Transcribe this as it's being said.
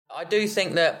I do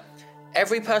think that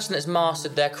every person that's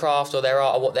mastered their craft or their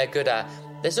art or what they're good at,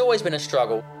 there's always been a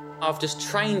struggle. I've just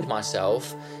trained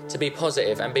myself to be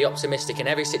positive and be optimistic in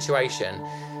every situation.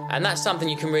 And that's something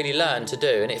you can really learn to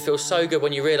do. And it feels so good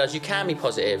when you realise you can be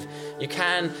positive. You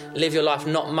can live your life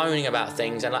not moaning about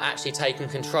things and actually taking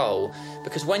control.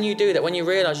 Because when you do that, when you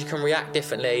realise you can react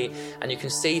differently and you can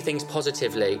see things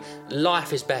positively,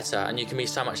 life is better and you can be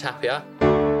so much happier.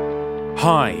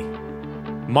 Hi,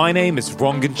 my name is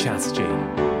Rangan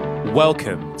Chatterjee.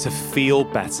 Welcome to Feel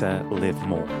Better, Live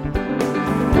More.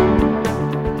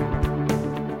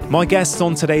 My guest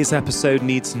on today's episode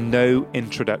needs no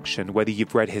introduction, whether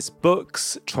you've read his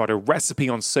books, tried a recipe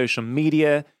on social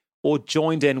media, or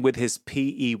joined in with his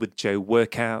PE with Joe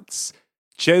workouts.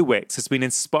 Joe Wicks has been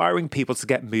inspiring people to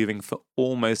get moving for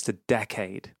almost a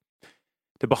decade.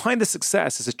 The behind the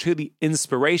success is a truly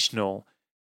inspirational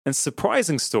and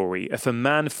surprising story of a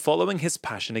man following his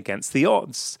passion against the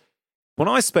odds. When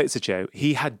I spoke to Joe,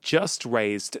 he had just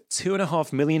raised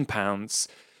 £2.5 million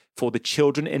for the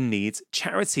Children in Need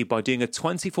charity by doing a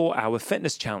 24-hour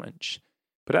fitness challenge.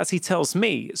 But as he tells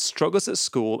me, struggles at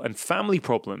school and family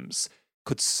problems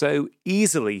could so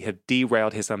easily have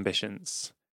derailed his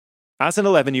ambitions. As an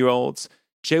 11-year-old,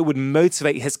 Joe would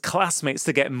motivate his classmates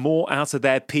to get more out of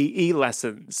their PE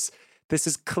lessons. This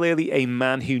is clearly a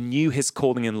man who knew his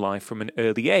calling in life from an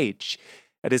early age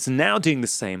and is now doing the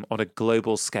same on a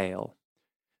global scale.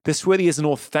 This really is an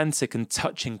authentic and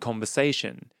touching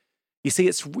conversation. You see,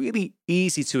 it's really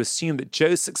easy to assume that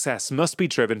Joe's success must be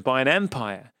driven by an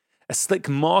empire, a slick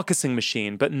marketing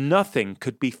machine, but nothing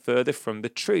could be further from the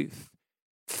truth.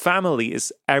 Family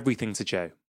is everything to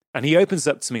Joe, and he opens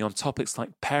up to me on topics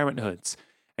like parenthood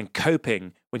and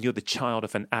coping when you're the child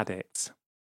of an addict.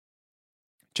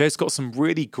 Joe's got some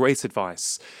really great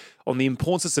advice on the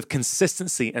importance of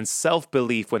consistency and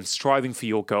self-belief when striving for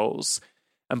your goals,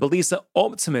 and believes that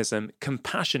optimism,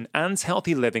 compassion, and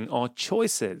healthy living are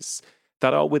choices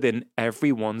that are within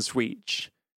everyone's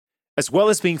reach. As well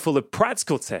as being full of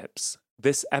practical tips,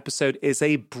 this episode is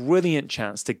a brilliant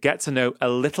chance to get to know a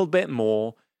little bit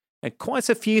more and quite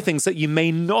a few things that you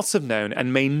may not have known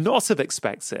and may not have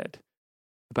expected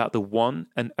about the one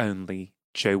and only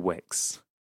Joe Wicks.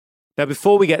 Now,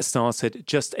 before we get started,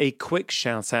 just a quick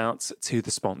shout out to the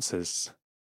sponsors.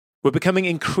 We're becoming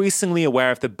increasingly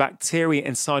aware of the bacteria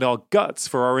inside our guts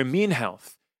for our immune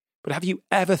health. But have you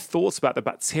ever thought about the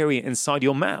bacteria inside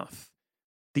your mouth?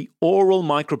 The oral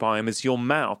microbiome is your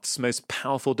mouth's most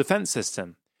powerful defense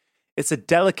system. It's a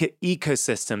delicate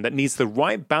ecosystem that needs the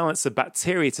right balance of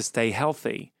bacteria to stay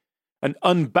healthy. An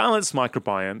unbalanced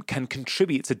microbiome can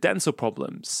contribute to dental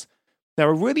problems. Now,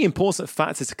 a really important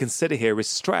factor to consider here is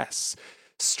stress.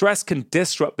 Stress can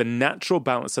disrupt the natural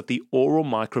balance of the oral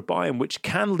microbiome, which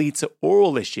can lead to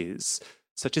oral issues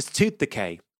such as tooth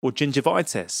decay or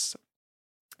gingivitis.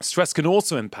 Stress can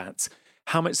also impact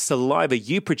how much saliva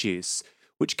you produce,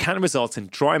 which can result in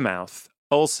dry mouth,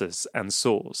 ulcers, and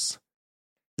sores.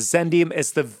 Zendium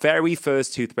is the very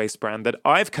first toothpaste brand that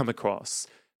I've come across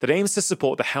that aims to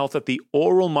support the health of the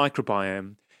oral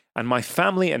microbiome, and my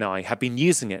family and I have been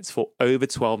using it for over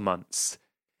 12 months.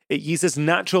 It uses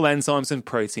natural enzymes and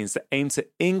proteins that aim to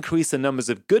increase the numbers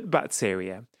of good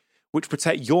bacteria, which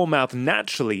protect your mouth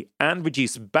naturally and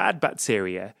reduce bad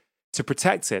bacteria to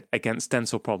protect it against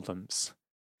dental problems.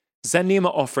 Zendium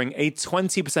are offering a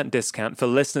 20% discount for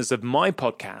listeners of my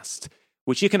podcast,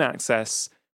 which you can access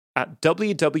at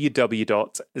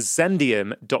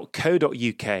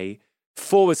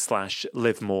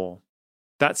www.zendium.co.uk/live more.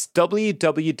 That's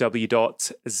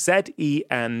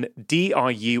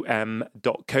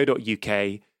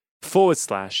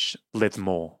www.zendium.co.uk/live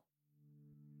more.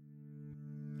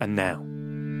 And now,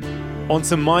 on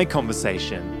to my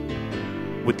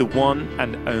conversation with the one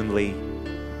and only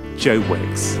Joe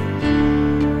Wicks.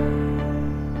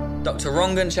 Dr.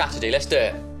 Rangan Chatterjee, let's do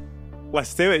it.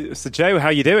 Let's do it. So Joe, how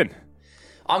you doing?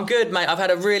 I'm good, mate. I've had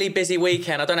a really busy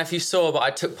weekend. I don't know if you saw, but I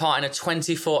took part in a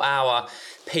 24-hour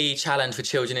PE challenge for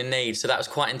Children in Need, so that was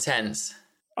quite intense.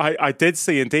 I did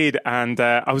see, indeed, and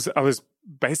I was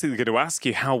basically going to ask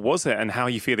you, how was it and how are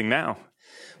you feeling now?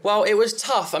 Well, it was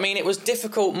tough. I mean, it was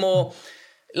difficult more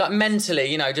like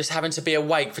mentally, just having to be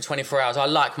awake for 24 hours. I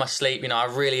like my sleep, I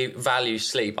really value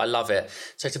sleep. I love it.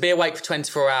 So to be awake for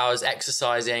 24 hours,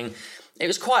 exercising, it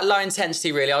was quite low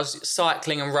intensity, really. I was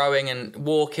cycling and rowing and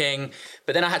walking,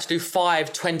 but then I had to do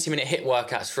 5 20-minute HIIT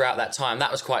workouts throughout that time.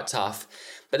 That was quite tough.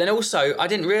 But then also, I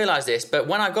didn't realise this, but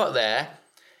when I got there,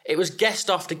 it was guest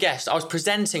after guest. I was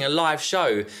presenting a live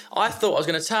show. I thought I was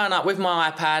going to turn up with my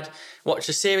iPad, watch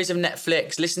a series of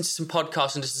Netflix, listen to some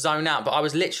podcasts and just zone out. But I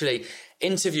was literally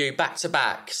interview back to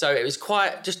back. So it was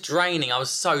quite just draining. I was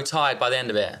so tired by the end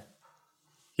of it.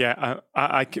 Yeah,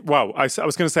 I was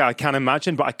going to say I can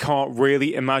imagine, but I can't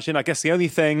really imagine. I guess the only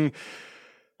thing,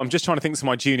 I'm just trying to think of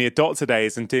my junior doctor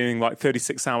days and doing like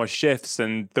 36-hour shifts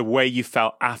and the way you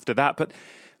felt after that. But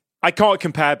I can't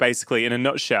compare, basically, in a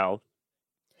nutshell.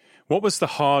 What was the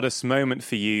hardest moment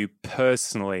for you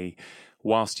personally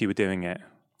whilst you were doing it?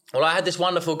 Well, I had this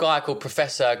wonderful guy called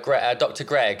Dr.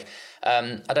 Greg. I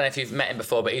don't know if you've met him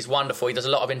before, but he's wonderful. He does a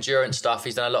lot of endurance stuff.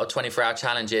 He's done a lot of 24-hour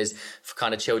challenges for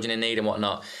kind of children in need and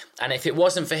whatnot. And if it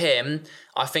wasn't for him,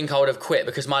 I think I would have quit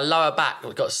because my lower back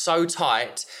got so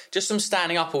tight just from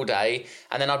standing up all day.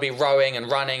 And then I'd be rowing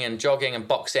and running and jogging and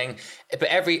boxing. But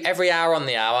every hour on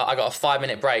the hour, I got a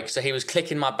 5-minute break. So he was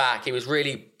clicking my back. He was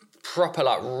really proper,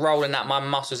 like rolling out my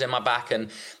muscles in my back and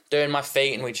doing my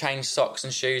feet, and we changed socks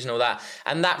and shoes and all that.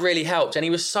 And that really helped. And he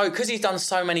was because he's done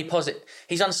so many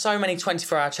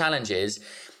 24-hour challenges,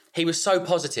 he was so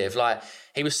positive. Like,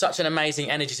 he was such an amazing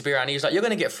energy to be around. He was like, you're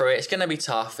going to get through it. It's going to be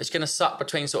tough. It's going to suck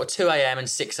between sort of 2 a.m. and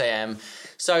 6 a.m.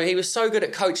 So he was so good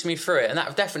at coaching me through it. And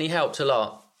that definitely helped a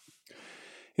lot.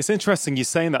 It's interesting you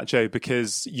saying that, Joe,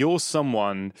 because you're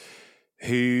someone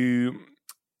who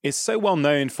is so well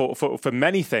known for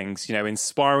many things, you know,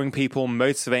 inspiring people,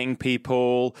 motivating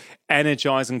people,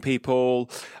 energizing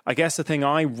people. I guess the thing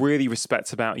I really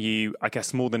respect about you, I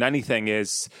guess more than anything,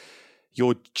 is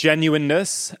your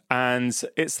genuineness. And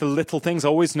it's the little things. I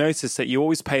always notice that you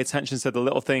always pay attention to the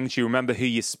little things. You remember who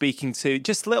you're speaking to,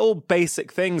 just little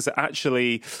basic things that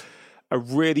actually are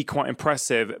really quite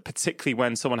impressive, particularly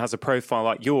when someone has a profile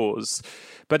like yours.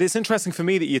 But it's interesting for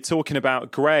me that you're talking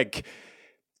about Greg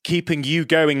keeping you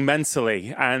going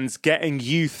mentally and getting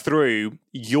you through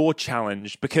your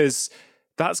challenge, because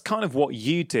that's kind of what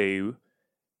you do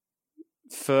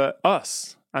for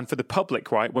us and for the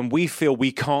public, right? When we feel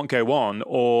we can't go on,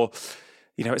 or,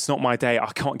 you know, it's not my day,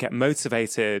 I can't get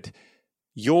motivated,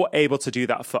 you're able to do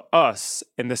that for us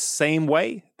in the same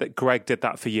way that Greg did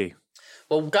that for you.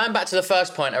 Well, going back to the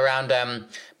first point around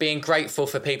being grateful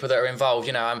for people that are involved,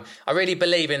 you know, I really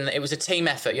believe it was a team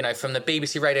effort, you know, from the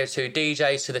BBC Radio 2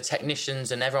 DJs to the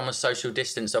technicians, and everyone was social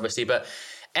distance, obviously, but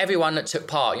everyone that took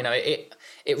part, you know,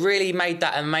 it really made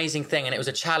that amazing thing, and it was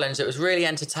a challenge that was really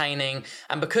entertaining.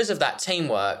 And because of that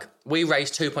teamwork, we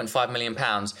raised £2.5 million.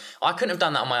 I couldn't have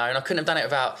done that on my own. I couldn't have done it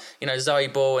without, you know, Zoe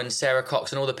Ball and Sarah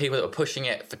Cox and all the people that were pushing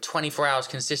it for 24 hours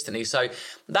consistently. So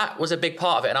that was a big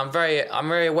part of it, and I'm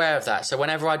very aware of that. So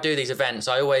whenever I do these events,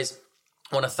 I always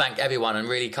want to thank everyone and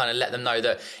really kind of let them know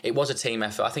that it was a team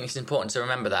effort. I think it's important to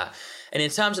remember that. And in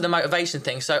terms of the motivation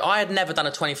thing, so I had never done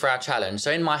a 24-hour challenge.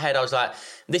 So in my head, I was like,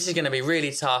 this is going to be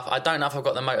really tough. I don't know if I've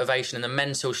got the motivation and the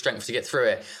mental strength to get through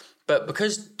it. But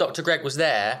because Dr. Greg was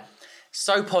there,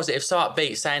 so positive, so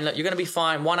upbeat, saying, look, you're going to be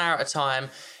fine, 1 hour at a time.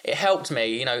 It helped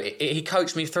me, you know, he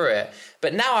coached me through it.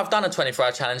 But now I've done a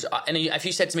 24-hour challenge, and if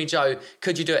you said to me, Joe,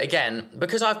 could you do it again?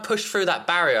 Because I've pushed through that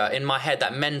barrier in my head,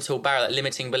 that mental barrier, that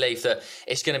limiting belief that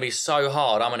it's going to be so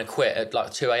hard, I'm going to quit at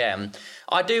like 2 a.m.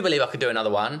 I do believe I could do another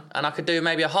one, and I could do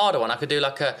maybe a harder one. I could do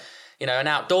like an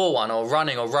outdoor one, or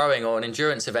running or rowing or an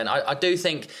endurance event. I do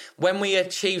think when we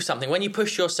achieve something, when you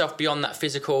push yourself beyond that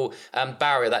physical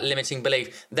barrier, that limiting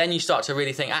belief, then you start to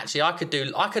really think, actually, I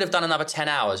could have done another 10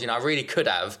 hours. You know, I really could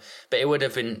have, but it would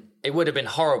have been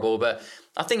horrible. But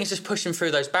I think it's just pushing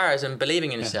through those barriers and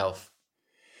believing in yourself.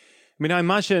 I mean, I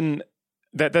imagine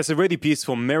that there's a really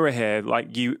beautiful mirror here,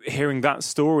 like you hearing that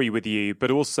story with you,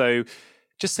 but also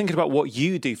just thinking about what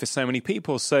you do for so many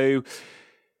people. So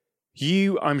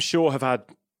you, I'm sure, have had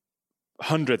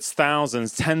hundreds,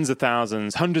 thousands, tens of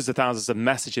thousands, hundreds of thousands of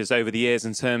messages over the years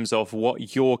in terms of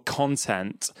what your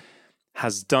content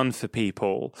has done for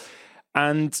people.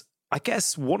 And I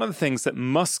guess one of the things that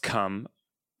must come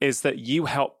is that you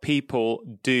help people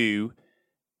do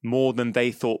more than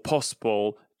they thought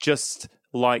possible, just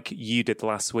like you did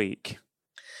last week.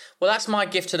 Well, that's my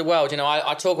gift to the world. You know,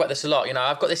 I talk about this a lot. You know,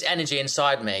 I've got this energy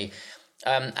inside me.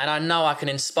 And I know I can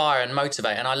inspire and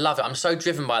motivate, and I love it. I'm so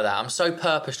driven by that. I'm so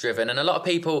purpose-driven. And a lot of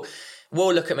people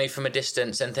will look at me from a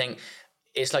distance and think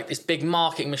it's like this big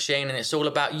marketing machine and it's all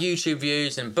about YouTube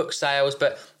views and book sales.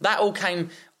 But that all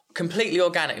came completely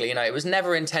organically. You know, it was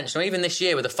never intentional. Even this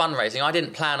year with the fundraising, I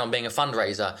didn't plan on being a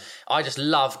fundraiser. I just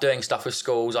love doing stuff with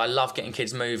schools. I love getting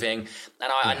kids moving,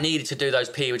 and I needed to do those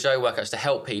PE with Joe workouts to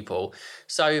help people.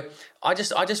 So I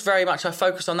just very much, I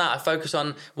focus on that. I focus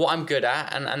on what I'm good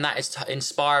at, and that is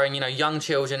inspiring, you know, young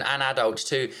children and adults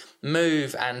to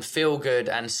move and feel good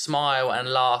and smile and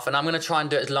laugh. And I'm going to try and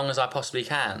do it as long as I possibly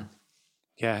can.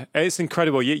 Yeah, it's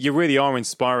incredible. You really are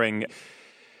inspiring.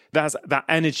 That's that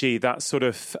energy, that sort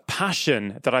of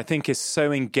passion that I think is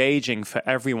so engaging for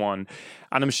everyone.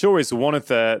 And I'm sure is one of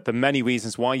the many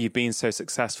reasons why you've been so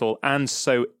successful and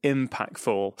so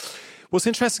impactful. What's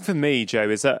interesting for me, Joe,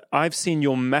 is that I've seen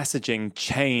your messaging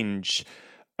change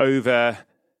over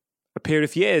a period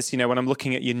of years. You know, when I'm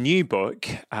looking at your new book,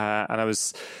 and I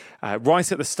was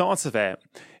right at the start of it,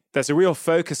 there's a real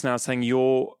focus now saying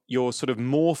you're sort of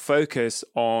more focused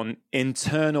on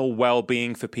internal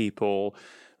well-being for people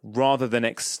rather than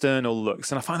external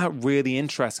looks. And I find that really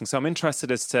interesting. So I'm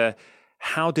interested as to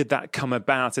how did that come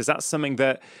about? Is that something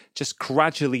that just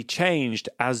gradually changed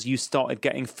as you started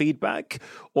getting feedback,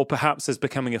 or perhaps as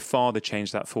becoming a father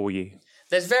changed that for you?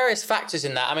 There's various factors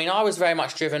in that. I mean, I was very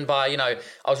much driven by, I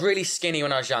was really skinny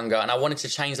when I was younger, and I wanted to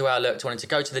change the way I looked. I wanted to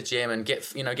go to the gym and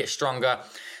get stronger.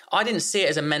 I didn't see it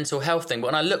as a mental health thing, but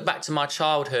when I look back to my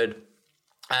childhood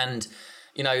and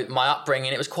my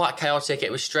upbringing, it was quite chaotic.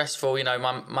 It was stressful.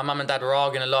 My mum and dad were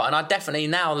arguing a lot. And I definitely,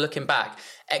 now looking back,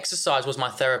 exercise was my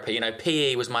therapy.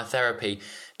 PE was my therapy.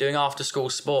 Doing after school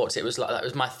sports, it was like, that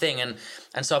was my thing.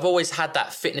 And so I've always had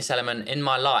that fitness element in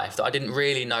my life that I didn't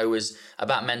really know was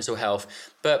about mental health.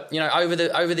 But, over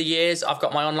the years, I've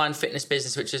got my online fitness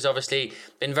business, which has obviously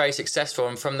been very successful.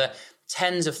 And from the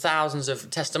tens of thousands of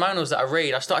testimonials that I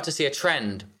read, I started to see a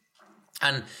trend.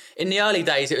 And in the early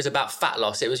days, it was about fat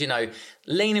loss. It was,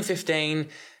 lean in 15,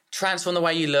 transform the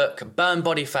way you look, burn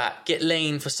body fat, get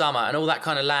lean for summer, and all that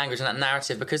kind of language and that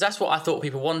narrative, because that's what I thought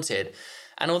people wanted.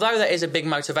 And although that is a big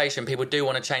motivation, people do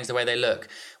want to change the way they look.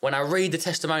 When I read the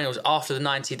testimonials after the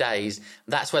 90 days,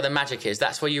 that's where the magic is.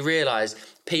 That's where you realize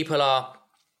people are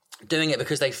doing it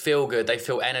because they feel good, they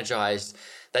feel energized.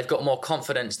 They've got more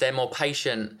confidence. They're more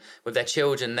patient with their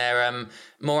children. They're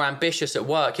more ambitious at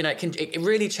work. It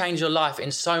really change your life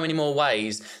in so many more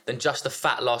ways than just the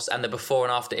fat loss and the before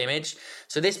and after image.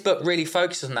 So this book really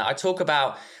focuses on that. I talk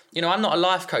about, I'm not a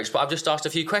life coach, but I've just asked a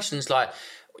few questions like,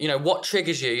 what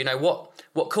triggers you?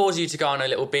 What causes you to go on a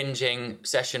little binging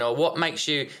session, or what makes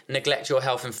you neglect your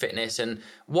health and fitness, and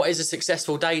what is a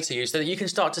successful day to you, so that you can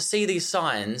start to see these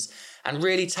signs and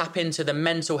really tap into the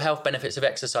mental health benefits of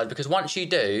exercise. Because once you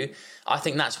do, I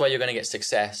think that's where you're going to get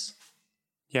success.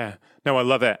 Yeah, no, I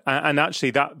love it. And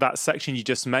actually that section you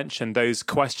just mentioned, those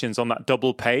questions on that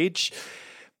double page,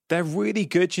 they're really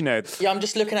good, Yeah, I'm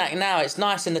just looking at it now. It's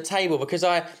nice in the table because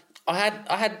I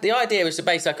had the idea was to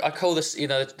basically, I call this,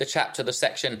 the chapter, the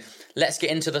section, let's get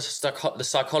into the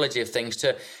psychology of things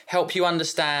to help you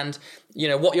understand,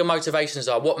 what your motivations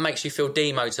are, what makes you feel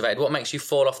demotivated, what makes you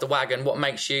fall off the wagon, what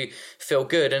makes you feel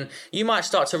good. And you might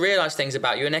start to realize things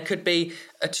about you, and there could be,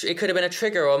 it could have been a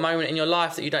trigger or a moment in your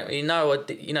life that you don't really know, or,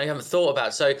 you haven't thought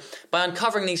about. So by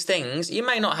uncovering these things, you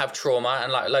may not have trauma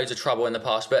and like loads of trouble in the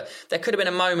past, but there could have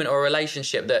been a moment or a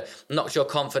relationship that knocked your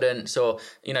confidence or,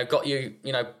 got you,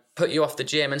 put you off the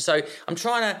gym. And so I'm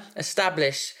trying to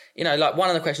establish, like one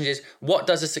of the questions is, what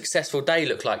does a successful day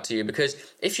look like to you? Because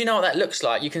if you know what that looks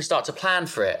like, you can start to plan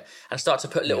for it and start to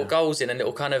put little goals in and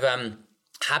little kind of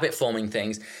habit forming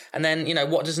things. And then,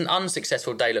 what does an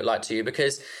unsuccessful day look like to you?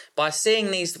 Because by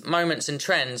seeing these moments and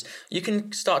trends, you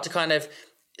can start to kind of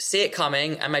see it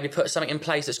coming and maybe put something in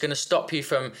place that's going to stop you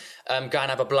from going and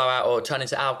have a blowout or turn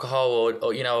into alcohol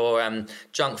or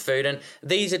junk food. And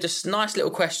these are just nice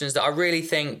little questions that I really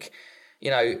think,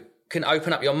 can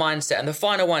open up your mindset. And the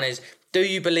final one is, do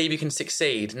you believe you can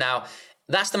succeed? Now,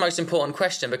 that's the most important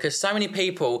question, because so many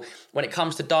people, when it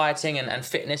comes to dieting and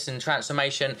fitness and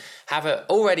transformation,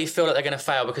 already feel that they're going to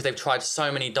fail because they've tried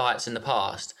so many diets in the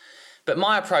past. But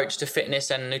my approach to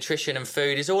fitness and nutrition and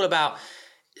food is all about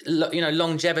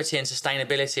longevity and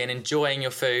sustainability and enjoying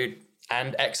your food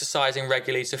and exercising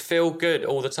regularly to feel good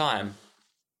all the time.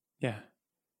 Yeah.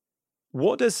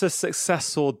 What does a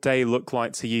successful day look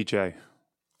like to you, Joe?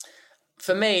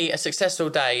 For me, a successful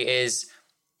day is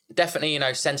definitely,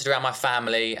 centered around my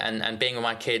family and being with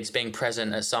my kids, being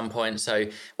present at some point. So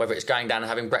whether it's going down and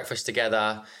having breakfast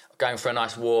together, going for a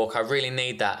nice walk, I really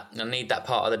need that. I need that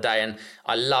part of the day. And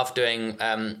I love doing,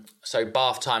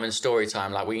 bath time and story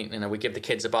time. Like we give the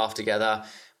kids a bath together.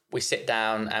 We sit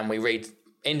down and we read.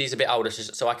 Indy's a bit older,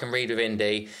 so I can read with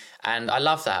Indy. And I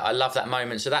love that. I love that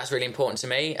moment. So that's really important to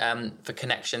me for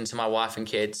connection to my wife and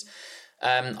kids.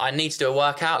 I need to do a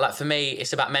workout. Like for me,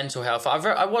 it's about mental health.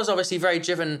 I was obviously very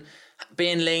driven,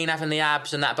 being lean, having the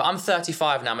abs and that, but I'm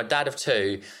 35 now. I'm a dad of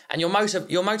 2, and your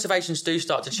motivations do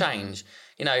start to change.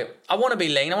 I want to be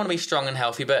lean, I want to be strong and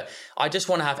healthy, but I just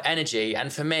want to have energy.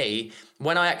 And for me,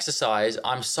 when I exercise,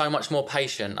 I'm so much more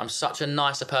patient. I'm such a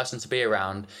nicer person to be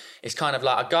around. It's kind of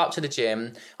like I go up to the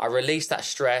gym, I release that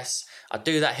stress, I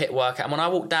do that HIIT workout. And when I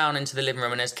walk down into the living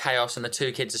room and there's chaos and the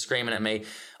two kids are screaming at me,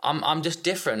 I'm just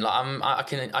different. Like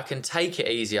I can take it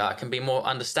easier. I can be more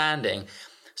understanding.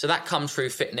 So that comes through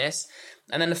fitness.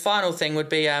 And then the final thing would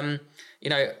be,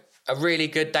 a really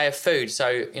good day of food.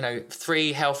 So,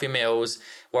 3 healthy meals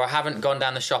where I haven't gone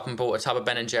down the shop and bought a tub of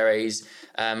Ben & Jerry's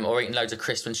or eaten loads of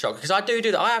crisps and chocolate. Because I do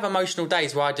that. I have emotional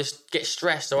days where I just get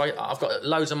stressed or I've got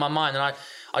loads on my mind and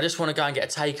I just want to go and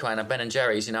get a takeaway and a Ben &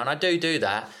 Jerry's, and I do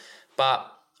that.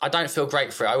 But I don't feel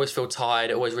great for it. I always feel tired.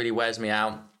 It always really wears me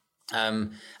out.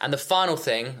 And the final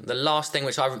thing, the last thing,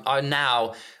 which I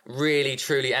now really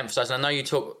truly emphasize, and I know you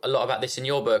talk a lot about this in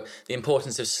your book, the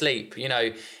importance of sleep.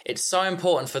 It's so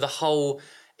important for the whole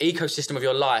ecosystem of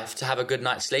your life to have a good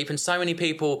night's sleep. And so many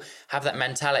people have that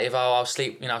mentality of, I'll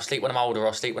sleep when I'm older, or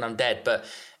I'll sleep when I'm dead. But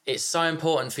it's so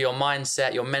important for your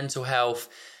mindset, your mental health,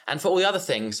 and for all the other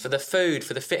things, for the food,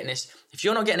 for the fitness. If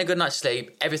you're not getting a good night's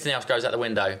sleep, everything else goes out the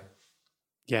window.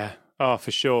 Yeah. Oh,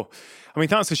 for sure. I mean,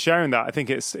 thanks for sharing that. I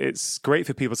think it's great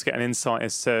for people to get an insight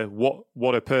as to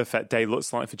what a perfect day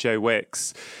looks like for Joe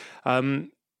Wicks.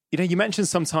 You mentioned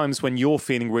sometimes when you're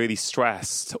feeling really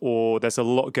stressed or there's a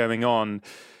lot going on,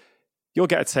 you'll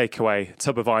get a takeaway,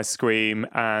 tub of ice cream,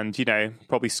 and,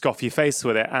 probably scoff your face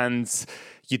with it. And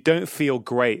you don't feel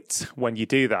great when you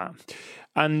do that.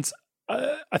 And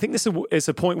I think this is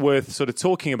a point worth sort of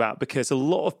talking about, because a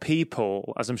lot of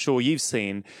people, as I'm sure you've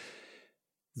seen,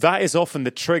 that is often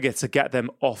the trigger to get them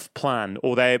off plan,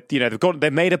 or they've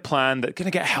made a plan. They're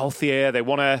going to get healthier. They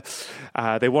want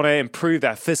to improve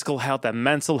their physical health, their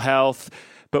mental health.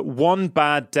 But one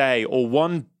bad day, or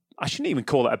I shouldn't even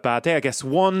call it a bad day, I guess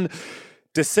one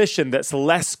decision that's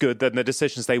less good than the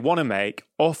decisions they want to make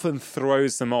often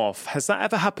throws them off. Has that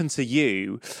ever happened to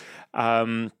you?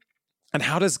 And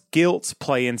how does guilt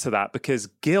play into that? Because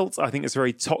guilt, I think, is a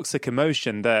very toxic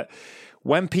emotion that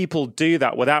when people do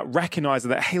that without recognizing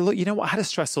that, hey, look, I had a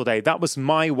stressful day. That was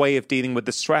my way of dealing with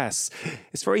the stress.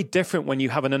 It's very different when you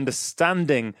have an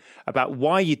understanding about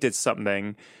why you did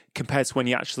something compared to when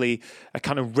you actually are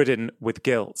kind of ridden with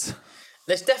guilt.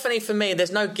 There's definitely, for me,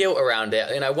 there's no guilt around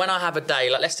it. When I have a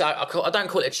day, like let's say, I don't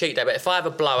call it a cheat day, but if I have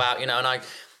a blowout, and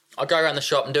I'll go around the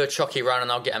shop and do a chocky run,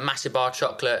 and I'll get a massive bar of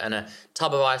chocolate and a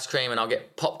tub of ice cream, and I'll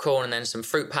get popcorn and then some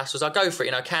fruit pastels. I'll go for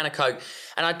it, a can of Coke,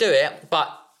 and I do it,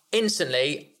 but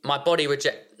instantly my body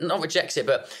not rejects it,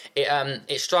 but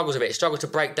it struggles a bit. It struggles to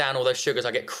break down all those sugars.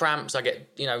 I get cramps. I get,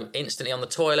 instantly on the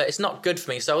toilet. It's not good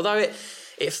for me. So although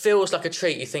it feels like a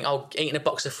treat, you think, eating a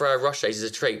box of Ferrero Rochers is a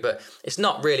treat, but it's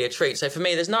not really a treat. So for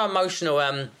me, there's no emotional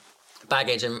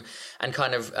baggage and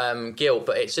kind of guilt,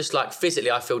 but it's just like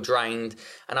physically I feel drained,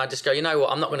 and I just go, you know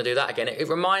what, I'm not going to do that again. It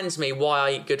reminds me why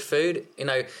I eat good food.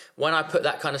 When I put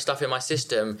that kind of stuff in my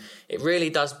system, it really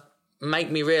does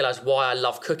make me realise why I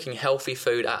love cooking healthy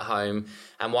food at home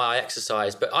and why I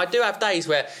exercise. But I do have days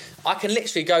where I can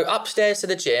literally go upstairs to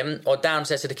the gym or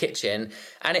downstairs to the kitchen,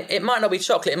 and it might not be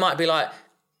chocolate, it might be like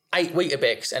 8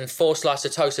 Weetabix and 4 slices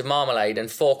of toast with marmalade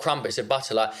and 4 crumpets of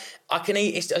butter. Like, I can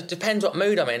eat, it depends what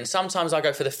mood I'm in. Sometimes I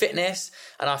go for the fitness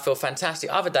and I feel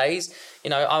fantastic. Other days,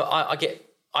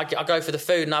 I go for the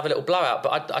food and have a little blowout,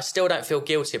 but I still don't feel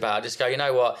guilty about it. I just go, you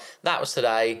know what, that was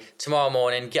today. Tomorrow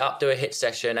morning, get up, do a HIIT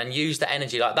session and use the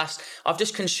energy. I've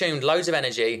just consumed loads of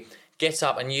energy, get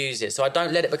up and use it. So I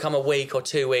don't let it become a week or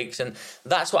 2 weeks. And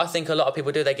that's what I think a lot of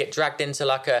people do. They get dragged into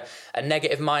like a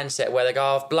negative mindset where they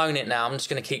go, I've blown it now, I'm just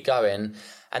going to keep going.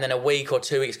 And then a week or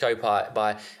 2 weeks go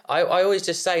by. I always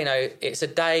just say, it's a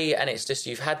day and it's just,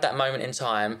 you've had that moment in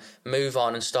time, move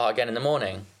on and start again in the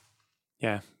morning.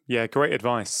 Yeah, great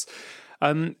advice.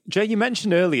 Jay, you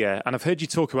mentioned earlier, and I've heard you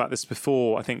talk about this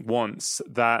before, I think once,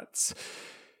 that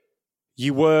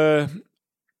you were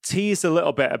teased a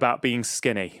little bit about being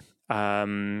skinny.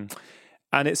 And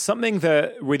it's something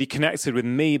that really connected with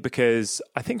me because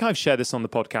I think I've shared this on the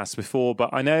podcast before, but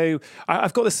I know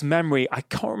I've got this memory. I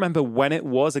can't remember when it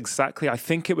was exactly. I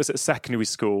think it was at secondary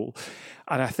school.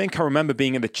 And I think I remember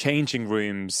being in the changing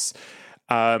rooms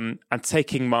and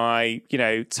taking my,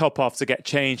 top off to get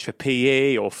changed for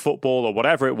PE or football or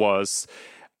whatever it was,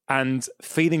 and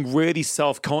feeling really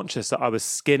self-conscious that I was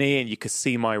skinny and you could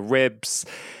see my ribs.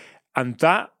 And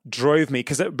that drove me,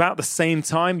 because at about the same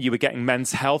time you were getting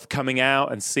Men's Health coming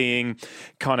out and seeing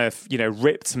kind of,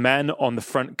 ripped men on the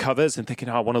front covers and thinking,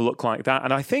 I want to look like that.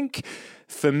 And I think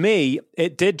for me,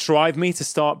 it did drive me to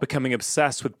start becoming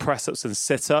obsessed with press-ups and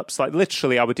sit-ups. Like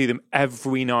literally I would do them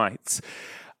every night.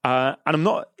 And I'm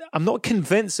not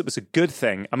convinced it was a good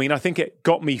thing. I mean, I think it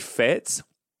got me fit,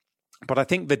 but I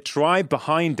think the drive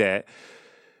behind it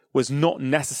was not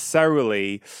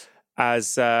necessarily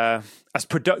as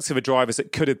productive a driver as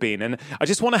it could have been. And I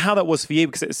just wonder how that was for you,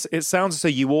 because it sounds as though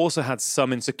you also had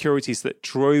some insecurities that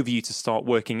drove you to start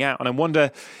working out. And I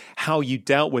wonder how you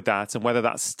dealt with that, and whether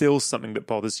that's still something that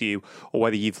bothers you, or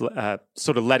whether you've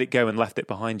sort of let it go and left it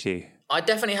behind you. I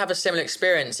definitely have a similar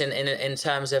experience in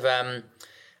terms of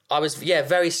I was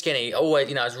very skinny.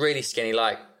 Always, I was really skinny,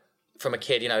 like from a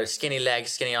kid. Skinny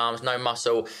legs, skinny arms, no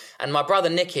muscle. And my brother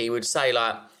Nicky would say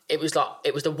it was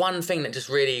the one thing that just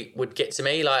really would get to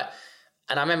me.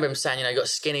 And I remember him saying, you got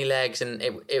skinny legs, and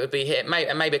it would be here.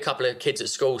 Maybe a couple of kids at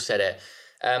school said it.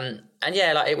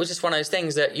 It was just one of those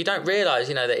things that you don't realise,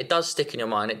 that it does stick in your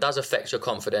mind. It does affect your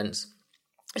confidence.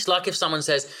 It's like if someone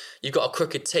says you've got a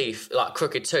crooked tooth,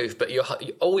 but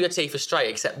all your teeth are straight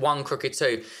except one crooked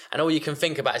tooth, and all you can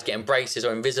think about is getting braces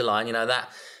or Invisalign, that.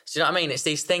 Do you know what I mean? It's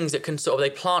these things that can they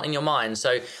plant in your mind.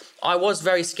 So I was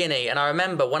very skinny, and I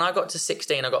remember when I got to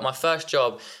 16, I got my first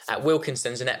job at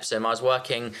Wilkinson's in Epsom. I was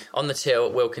working on the till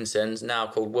at Wilkinson's, now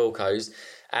called Wilko's,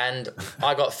 and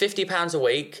I got £50 a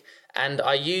week, and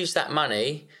I used that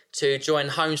money to join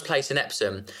Holmes Place in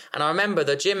Epsom. And I remember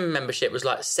the gym membership was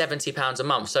like £70 a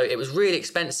month, so it was really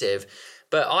expensive.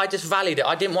 But I just valued it.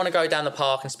 I didn't want to go down the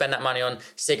park and spend that money on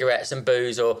cigarettes and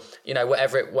booze, or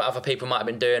what other people might have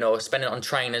been doing, or spending it on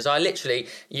trainers. I literally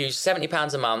used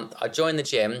 £70 a month. I joined the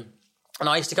gym, and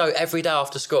I used to go every day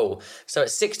after school. So at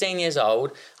 16 years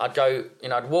old, I'd go,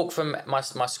 I'd walk from my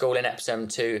school in Epsom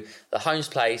to the Holmes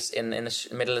Place in the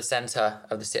middle of the centre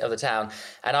of the town,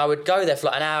 and I would go there for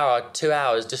like an hour or 2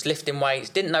 hours just lifting weights.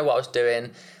 Didn't know what I was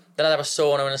doing. Then I'd have a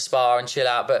sauna and a spa and chill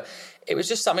out, but it was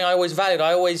just something I always valued.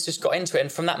 I always just got into it.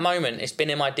 And from that moment, it's been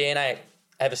in my DNA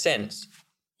ever since.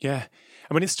 Yeah.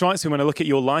 I mean, it strikes me when I look at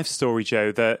your life story,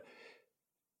 Joe, that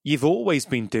you've always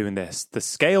been doing this. The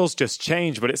scales just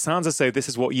change, but it sounds as though this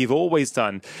is what you've always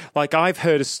done. Like, I've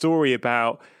heard a story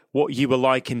about what you were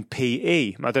like in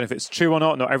PE. I don't know if it's true or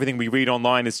not. Not everything we read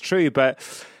online is true, but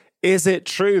is it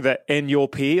true that in your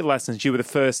PE lessons, you were the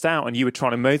first out and you were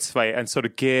trying to motivate and sort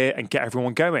of gear and get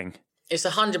everyone going? It's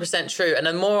 100% true. And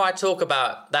the more I talk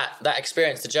about that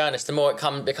experience, the journalist, the more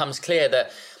it becomes clear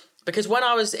that, because when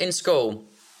I was in school,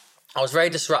 I was very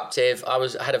disruptive. I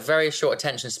had a very short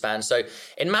attention span. So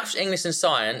in maths, English and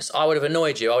science, I would have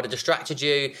annoyed you. I would have distracted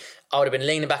you. I would have been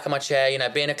leaning back on my chair,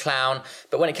 being a clown.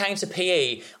 But when it came to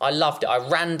PE, I loved it. I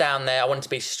ran down there. I wanted to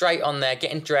be straight on there,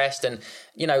 getting dressed. And,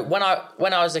 when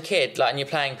I was a kid, and you're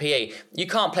playing PE, you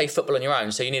can't play football on your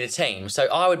own, so you need a team. So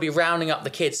I would be rounding up the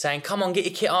kids saying, come on, get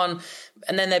your kit on.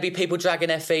 And then there'd be people dragging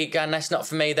their feet, going, that's not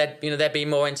for me. They'd be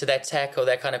more into their tech or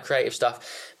their kind of creative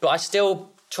stuff. But I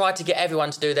still tried to get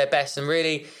everyone to do their best and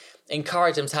really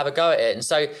encourage them to have a go at it. And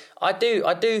so I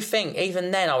do think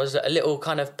even then I was a little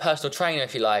kind of personal trainer,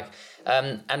 if you like,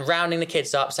 and rounding the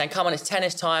kids up, saying, come on, it's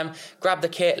tennis time, grab the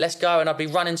kit, let's go. And I'd be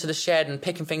running to the shed and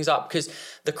picking things up, because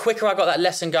the quicker I got that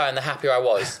lesson going, the happier I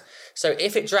was. So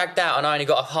if it dragged out and I only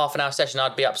got a half an hour session,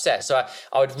 I'd be upset. So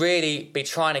I would really be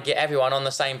trying to get everyone on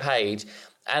the same page.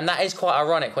 And that is quite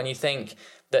ironic when you think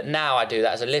that now I do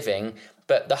that as a living.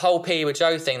 But the whole PE with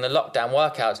Joe thing, the lockdown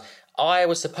workouts, I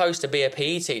was supposed to be a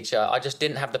PE teacher. I just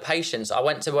didn't have the patience. I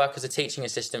went to work as a teaching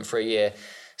assistant for a year.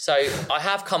 So I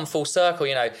have come full circle.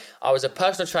 I was a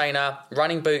personal trainer,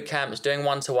 running boot camps, doing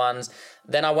one-to-ones.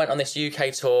 Then I went on this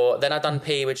UK tour. Then I've done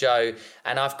PE with Joe,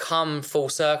 and I've come full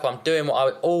circle. I'm doing what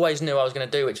I always knew I was going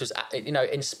to do, which was,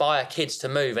 inspire kids to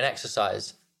move and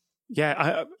exercise.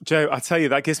 Yeah, Joe, I tell you,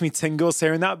 that gives me tingles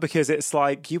hearing that, because it's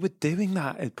like you were doing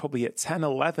that probably at 10,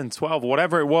 11, 12,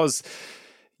 whatever it was.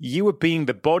 You were being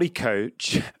the body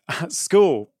coach at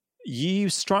school. You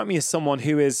strike me as someone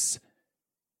who's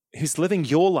living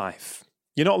your life.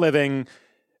 You're not living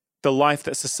the life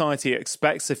that society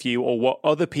expects of you or what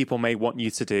other people may want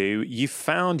you to do. You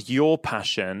found your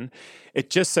passion. It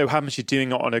just so happens you're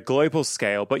doing it on a global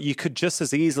scale, but you could just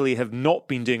as easily have not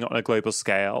been doing it on a global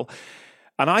scale.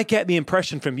 And I get the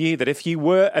impression from you that if you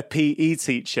were a PE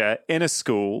teacher in a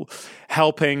school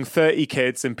helping 30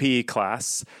 kids in PE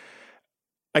class,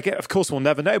 of course, we'll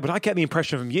never know, but I get the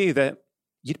impression from you that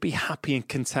you'd be happy and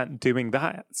content doing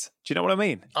that. Do you know what I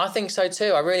mean? I think so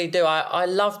too. I really do. I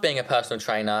love being a personal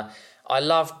trainer. I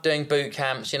love doing boot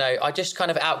camps. I just kind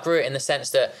of outgrew it in the sense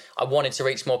that I wanted to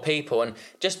reach more people. And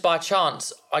just by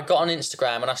chance, I got on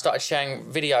Instagram and I started sharing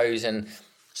videos and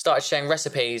started sharing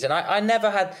recipes. And I never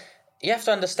had... You have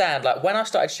to understand, when I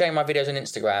started sharing my videos on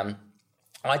Instagram,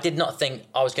 I did not think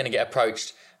I was going to get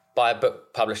approached by a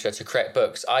book publisher to create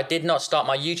books. I did not start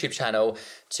my YouTube channel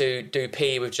to do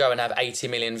PE with Joe and have 80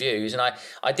 million views. And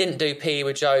I didn't do PE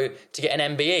with Joe to get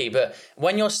an MBE. But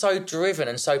when you're so driven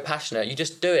and so passionate, you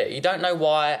just do it. You don't know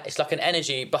why. It's like an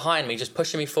energy behind me just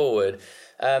pushing me forward.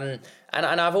 And And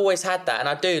I've always had that, and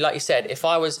I do, like you said. If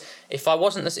I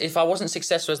wasn't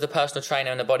successful as the personal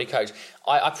trainer and the body coach,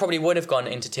 I probably would have gone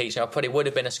into teaching. I probably would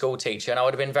have been a school teacher, and I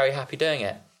would have been very happy doing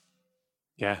it.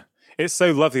 Yeah, it's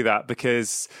so lovely that,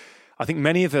 because I think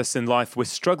many of us in life, we're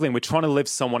struggling. We're trying to live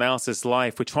someone else's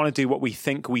life. We're trying to do what we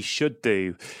think we should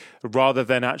do rather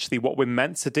than actually what we're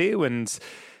meant to do. And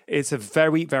it's a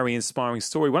very, very inspiring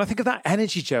story. When I think of that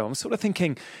energy, Joe, I'm sort of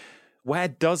thinking, where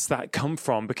does that come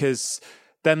from? Because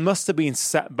there must have been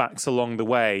setbacks along the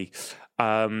way.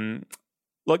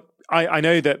 Look, I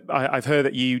know that I've heard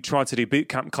that you tried to do boot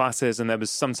camp classes, and there was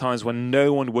some times when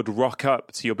no one would rock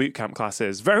up to your boot camp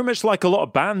classes. Very much like a lot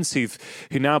of bands who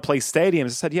now play stadiums. I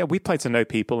said, yeah, we played to know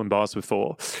people in bars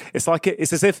before. It's like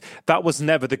it's as if that was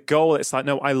never the goal. It's like,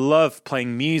 no, I love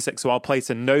playing music, so I'll play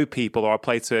to know people, or I'll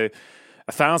play to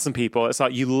 1,000 people. It's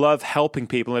like you love helping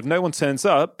people, and if no one turns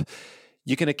up,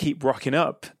 you're going to keep rocking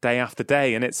up day after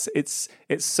day, and it's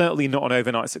certainly not an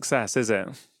overnight success, is it?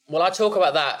 Well, I talk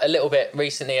about that a little bit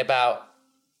recently.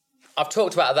 I've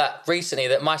talked about that recently,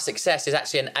 that my success is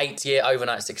actually an 8-year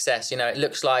overnight success. You know, it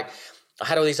looks like I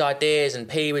had all these ideas and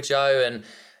PE with Joe, and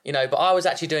but I was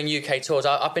actually doing UK tours.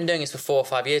 I've been doing this for 4 or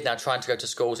 5 years now, trying to go to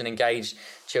schools and engage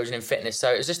children in fitness.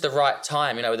 So it was just the right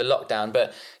time, with the lockdown.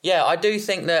 But yeah, I do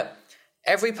think that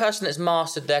every person that's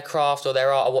mastered their craft or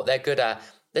their art or what they're good at,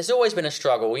 there's always been a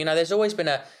struggle. There's always been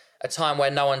a time where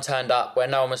no one turned up, where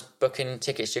no one was booking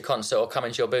tickets to your concert or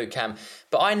coming to your boot camp.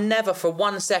 But I never for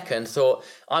 1 second thought,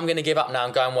 I'm going to give up now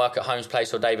and go and work at Holmes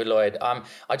Place or David Lloyd.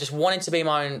 I just wanted to be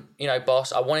my own,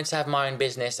 boss. I wanted to have my own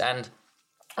business, and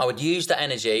I would use that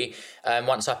energy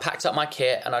once I packed up my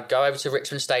kit, and I'd go over to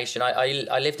Richmond Station.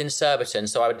 I lived in Surbiton,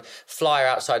 so I would fly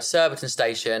outside Surbiton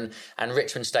Station and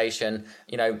Richmond Station,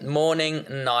 morning,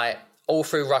 night, all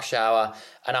through rush hour,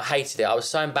 and I hated it. I was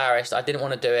so embarrassed. I didn't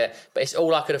want to do it, but it's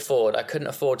all I could afford. I couldn't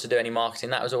afford to do any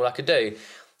marketing. That was all I could do.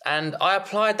 And I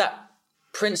applied that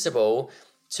principle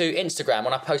to Instagram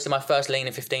when I posted my first Lean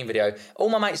in 15 video. All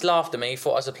my mates laughed at me,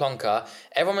 thought I was a plonker.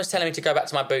 Everyone was telling me to go back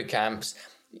to my boot camps.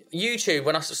 YouTube,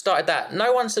 when I started that,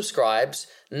 no one subscribes,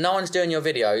 no one's doing your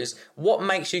videos. What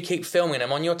makes you keep filming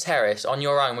them on your terrace, on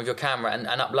your own with your camera and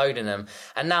uploading them?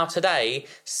 And now today,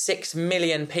 6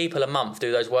 million people a month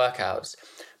do those workouts.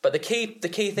 But the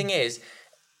key thing is,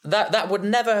 that would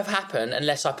never have happened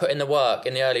unless I put in the work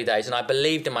in the early days, and I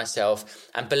believed in myself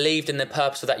and believed in the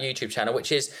purpose of that YouTube channel, which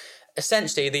is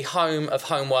essentially the home of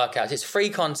home workouts. It's free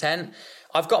content.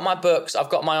 I've got my books, I've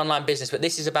got my online business, but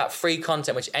this is about free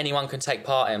content which anyone can take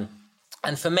part in.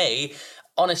 And for me,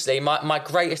 honestly, my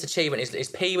greatest achievement is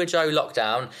PE with Joe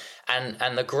lockdown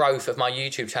and the growth of my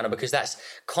YouTube channel, because that's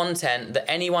content that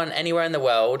anyone, anywhere in the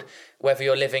world, whether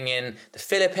you're living in the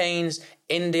Philippines,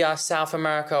 India, South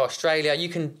America, Australia, you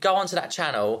can go onto that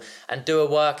channel and do a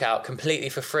workout completely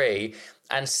for free.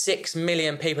 And 6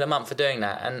 million people a month are doing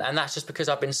that. And that's just because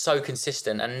I've been so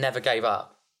consistent and never gave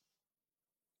up.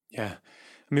 Yeah.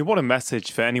 I mean, what a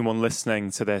message for anyone listening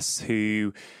to this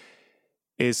who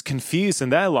is confused in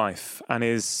their life and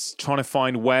is trying to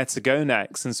find where to go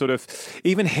next. And sort of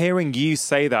even hearing you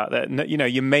say that,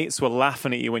 your mates were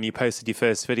laughing at you when you posted your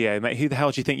first video. Mate, who the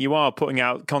hell do you think you are putting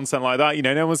out content like that?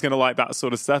 No one's going to like that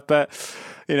sort of stuff. But,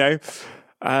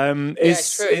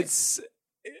 it's true.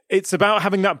 It's about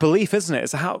having that belief, isn't it?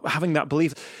 It's how having that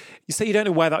belief. You say you don't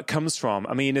know where that comes from.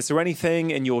 I mean, is there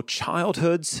anything in your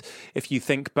childhood, if you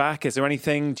think back,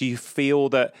 do you feel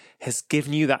that has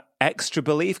given you that extra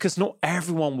belief? Because not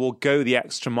everyone will go the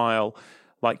extra mile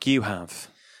like you have.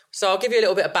 So I'll give you a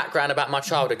little bit of background about my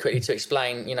childhood quickly to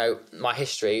explain, my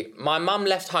history. My mum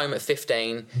left home at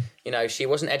 15. She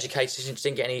wasn't educated. She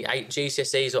didn't get any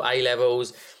GCSEs or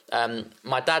A-levels.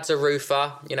 My dad's a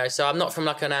roofer, so I'm not from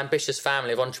like an ambitious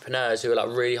family of entrepreneurs who are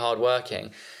like really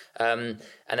hardworking. And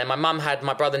then my mum had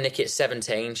my brother Nicky at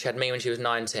 17. She had me when she was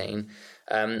 19.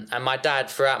 And my dad,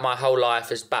 throughout my whole life,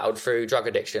 has battled through drug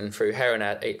addiction, through heroin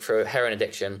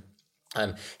addiction.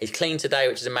 He's clean today,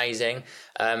 which is amazing.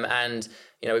 And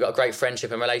we've got a great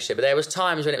friendship and relationship. But there was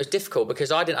times when it was difficult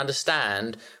because I didn't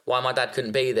understand why my dad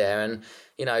couldn't be there. And,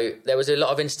 there was a lot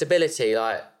of instability.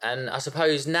 And I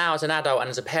suppose now as an adult and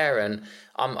as a parent,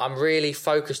 I'm really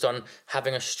focused on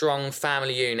having a strong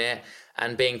family unit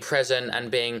and being present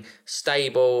and being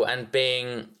stable and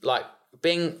being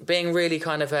really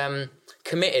kind of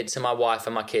committed to my wife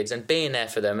and my kids and being there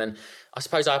for them. And I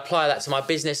suppose I apply that to my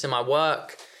business and my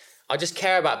work. I just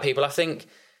care about people. I think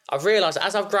I've realised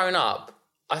as I've grown up,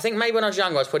 I think maybe when I was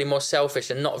younger, I was probably more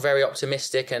selfish and not very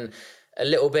optimistic and a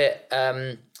little bit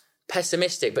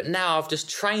pessimistic. But now I've just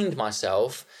trained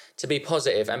myself to be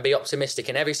positive and be optimistic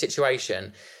in every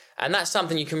situation. And that's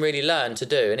something you can really learn to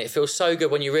do. And it feels so good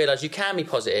when you realise you can be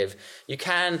positive. You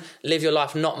can live your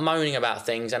life not moaning about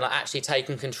things and like actually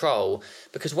taking control.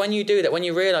 Because when you do that, when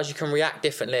you realise you can react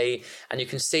differently and you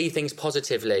can see things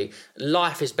positively,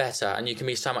 life is better and you can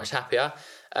be so much happier.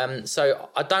 So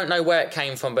I don't know where it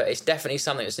came from, but it's definitely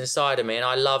something that's inside of me. And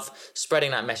I love spreading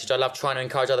that message. I love trying to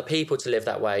encourage other people to live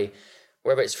that way.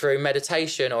 Whether it's through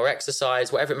meditation or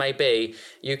exercise, whatever it may be,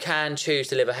 you can choose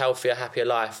to live a healthier, happier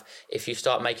life if you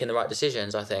start making the right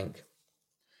decisions, I think.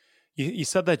 You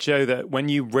said there, Joe, that when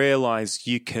you realise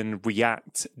you can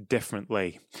react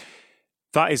differently,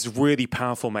 that is really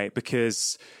powerful, mate,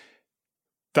 because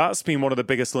that's been one of the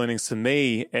biggest learnings to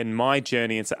me in my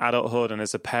journey into adulthood and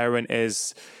as a parent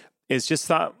is just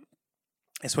that.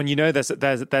 It's when you know there's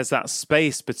that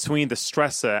space between the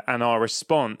stressor and our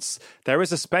response. There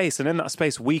is a space, and in that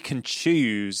space, we can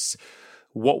choose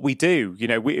what we do. You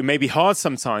know, it may be hard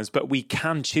sometimes, but we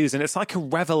can choose. And it's like a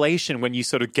revelation when you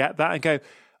sort of get that and go,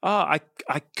 I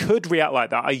could react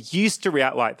like that. I used to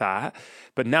react like that,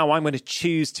 but now I'm going to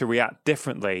choose to react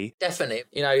differently. Definitely.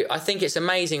 You know, I think it's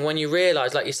amazing when you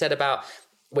realise, like you said about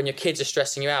when your kids are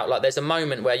stressing you out, like there's a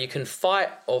moment where you can fight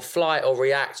or flight or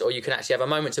react, or you can actually have a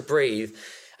moment to breathe.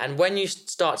 And when you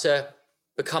start to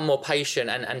become more patient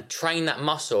and train that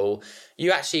muscle,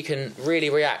 you actually can really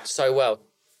react so well.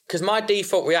 Because my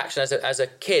default reaction as a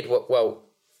kid, well,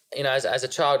 you know, as a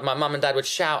child, my mum and dad would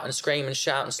shout and scream and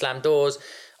shout and slam doors.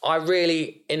 I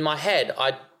really, in my head,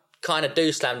 I kind of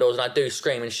do slam doors and I do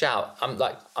scream and shout. I'm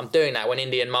doing that when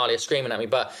Indy and Marley are screaming at me,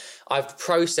 but I've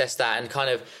processed that and kind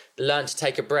of learned to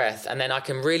take a breath, and then I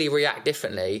can really react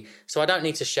differently. So I don't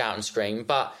need to shout and scream,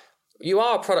 but you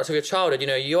are a product of your childhood. You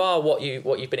know, you are what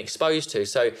you've been exposed to.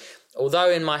 So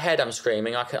although in my head I'm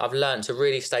screaming, I've learned to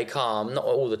really stay calm, not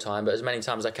all the time, but as many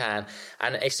times as I can.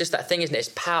 And it's just that thing, isn't it? It's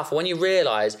powerful. When you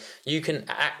realise you can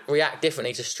react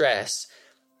differently to stress,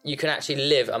 you can actually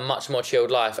live a much more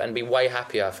chilled life and be way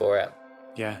happier for it.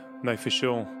 Yeah, no, for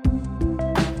sure.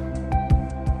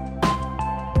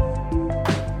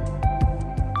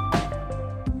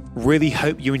 Really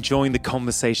hope you're enjoying the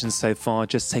conversation so far.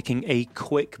 Just taking a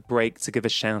quick break to give a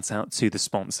shout out to the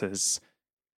sponsors.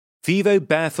 Vivo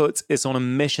Barefoot is on a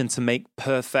mission to make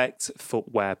perfect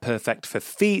footwear, perfect for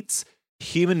feet,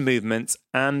 human movement,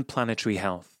 and planetary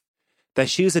health. Their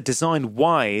shoes are designed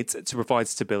wide to provide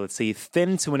stability,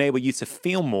 thin to enable you to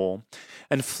feel more,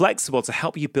 and flexible to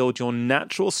help you build your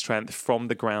natural strength from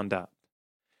the ground up.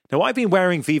 Now, I've been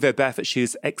wearing Vivo Barefoot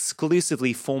shoes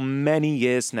exclusively for many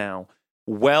years now,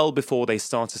 well before they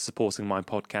started supporting my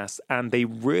podcast, and they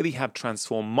really have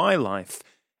transformed my life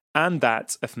and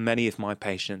that of many of my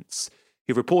patients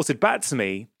who reported back to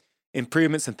me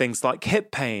improvements in things like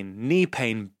hip pain, knee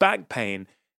pain, back pain,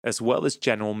 as well as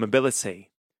general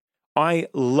mobility. I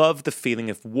love the feeling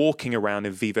of walking around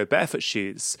in Vivo Barefoot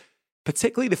shoes,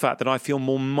 particularly the fact that I feel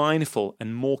more mindful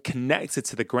and more connected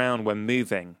to the ground when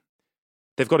moving.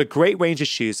 They've got a great range of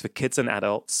shoes for kids and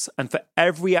adults, and for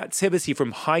every activity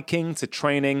from hiking to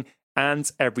training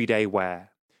and everyday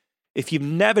wear. If you've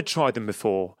never tried them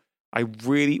before, I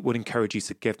really would encourage you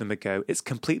to give them a go. It's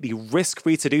completely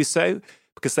risk-free to do so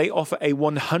because they offer a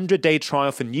 100-day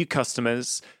trial for new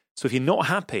customers. So if you're not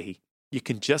happy, you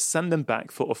can just send them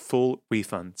back for a full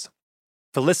refund.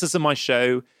 For listeners of my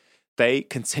show, they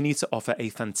continue to offer a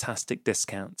fantastic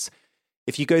discount.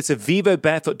 If you go to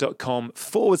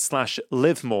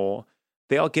vivobarefoot.com/livemore,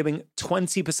 they are giving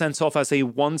 20% off as a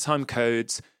one-time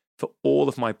code for all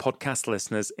of my podcast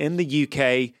listeners in the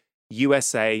UK,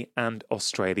 USA, and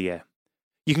Australia.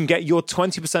 You can get your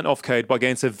 20% off code by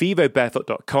going to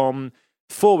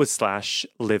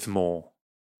vivobarefoot.com/livemore.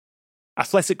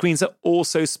 Athletic Greens are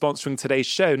also sponsoring today's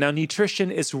show. Now,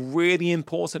 nutrition is really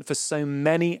important for so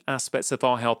many aspects of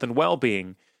our health and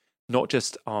well-being, not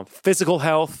just our physical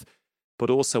health, but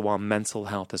also our mental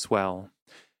health as well.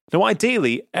 Now,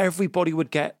 ideally, everybody would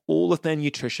get all of their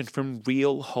nutrition from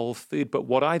real whole food, but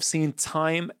what I've seen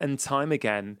time and time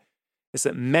again is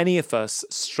that many of us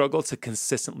struggle to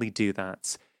consistently do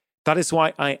that. That is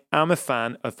why I am a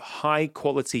fan of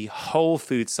high-quality whole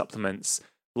food supplements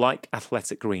like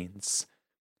Athletic Greens.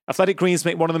 Athletic Greens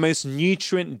make one of the most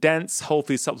nutrient-dense whole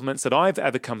food supplements that I've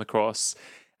ever come across,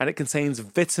 and it contains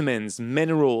vitamins,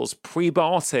 minerals,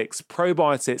 prebiotics,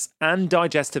 probiotics, and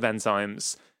digestive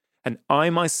enzymes, and I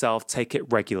myself take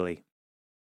it regularly.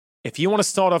 If you want to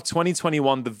start off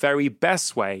 2021 the very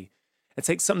best way, and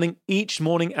take something each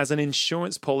morning as an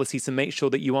insurance policy to make sure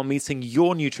that you are meeting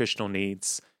your nutritional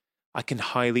needs, I can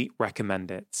highly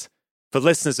recommend it. For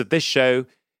listeners of this show,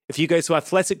 if you go to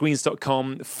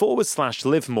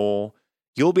athleticgreens.com/livemore,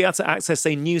 you'll be able to access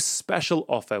a new special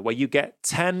offer where you get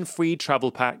 10 free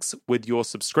travel packs with your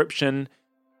subscription.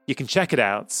 You can check it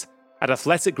out at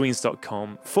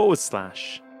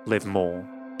athleticgreens.com/live more.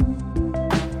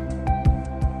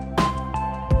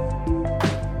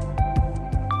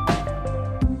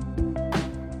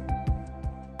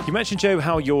 You mentioned, Joe,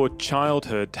 how your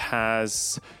childhood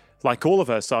has, like all of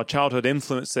us, our childhood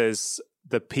influences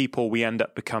the people we end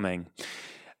up becoming.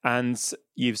 And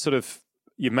you've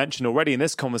mentioned already in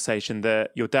this conversation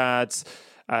that your dad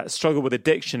struggled with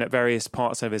addiction at various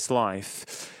parts of his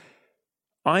life.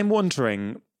 I'm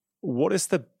wondering, what is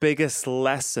the biggest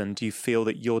lesson do you feel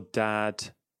that your dad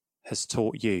has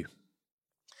taught you?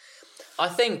 I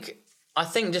think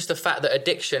just the fact that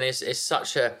addiction is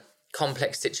such a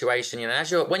complex situation. You know,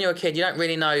 when you're a kid, you don't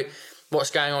really know what's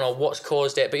going on or what's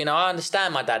caused it. But, you know, I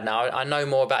understand my dad now. I know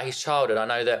more about his childhood. I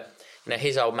know that, you know,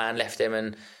 his old man left him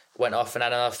and went off and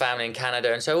had another family in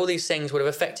Canada. And so all these things would have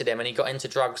affected him, and he got into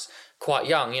drugs quite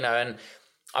young, you know. And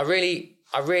I really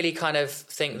kind of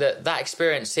think that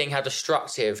experience, seeing how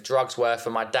destructive drugs were for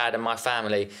my dad and my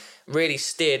family, really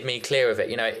steered me clear of it.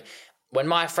 You know, when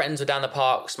my friends were down the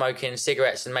park smoking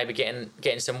cigarettes and maybe getting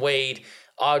some weed,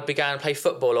 I would be going to play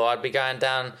football, or I'd be going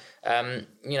down, going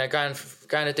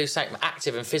to do something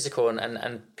active and physical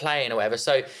and playing or whatever.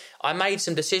 So I made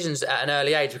some decisions at an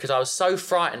early age because I was so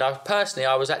frightened. I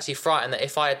was actually frightened that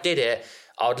if I did it,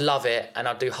 I would love it and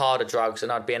I'd do harder drugs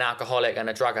and I'd be an alcoholic and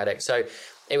a drug addict. So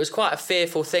it was quite a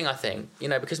fearful thing, I think, you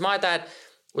know, because my dad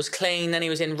was clean, then he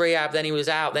was in rehab, then he was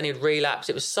out, then he'd relapse.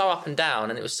 It was so up and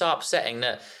down, and it was so upsetting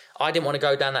that I didn't want to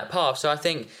go down that path. So I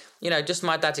think, you know, just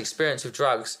my dad's experience with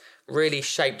drugs really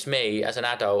shaped me as an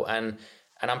adult, and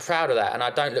I'm proud of that. And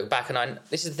I don't look back, and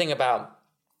this is the thing about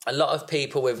a lot of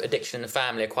people with addiction in the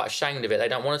family are quite ashamed of it. They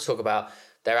don't want to talk about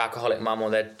their alcoholic mum or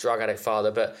their drug addict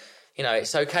father, but, you know,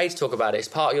 it's okay to talk about it. It's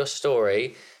part of your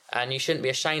story, and you shouldn't be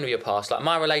ashamed of your past. Like,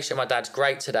 my relationship with my dad's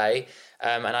great today,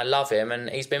 and I love him, and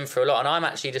he's been through a lot, and I'm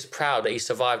actually just proud that he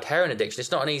survived heroin addiction.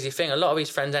 It's not an easy thing. A lot of his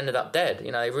friends ended up dead.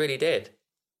 You know, they really did.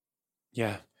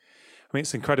 Yeah. I mean,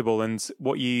 it's incredible. And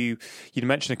what you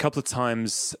mentioned a couple of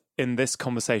times in this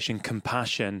conversation,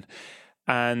 compassion.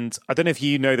 And I don't know if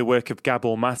you know the work of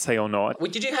Gabor Mate or not.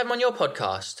 Did you have him on your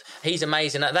podcast? He's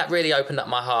amazing. That really opened up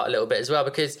my heart a little bit as well,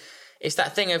 because it's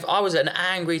that thing of, I was an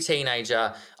angry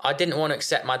teenager. I didn't want to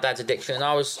accept my dad's addiction, and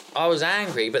I was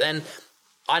angry. But then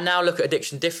I now look at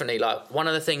addiction differently. Like, one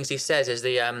of the things he says is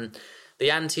the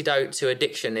antidote to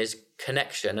addiction is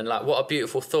connection. And like, what a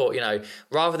beautiful thought, you know,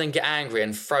 rather than get angry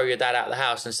and throw your dad out of the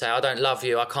house and say, I don't love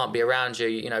you, I can't be around you,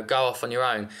 you know, go off on your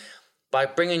own. By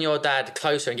bringing your dad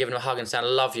closer and giving him a hug and saying, I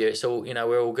love you, it's all, you know,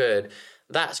 we're all good.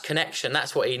 That's connection.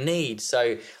 That's what he needs.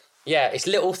 So yeah, it's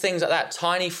little things like that,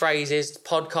 tiny phrases.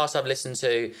 Podcasts I've listened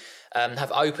to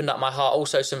have opened up my heart.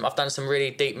 Also, I've done some really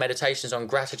deep meditations on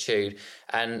gratitude,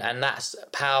 and that's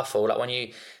powerful. Like,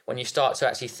 when you start to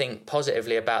actually think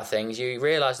positively about things, you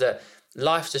realise that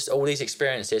life's just all these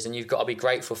experiences, and you've got to be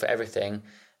grateful for everything,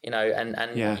 you know,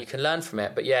 and you can learn from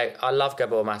it. But yeah, I love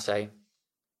Gabor Mate.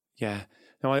 Yeah.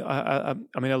 No, I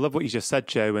mean, I love what you just said,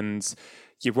 Joe, and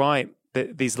you're right.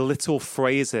 These little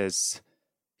phrases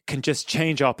can just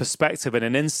change our perspective in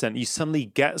an instant. You suddenly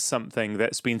get something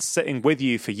that's been sitting with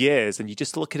you for years, and you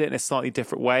just look at it in a slightly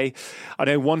different way. I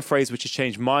know one phrase which has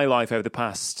changed my life over the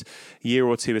past year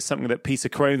or two is something that Peter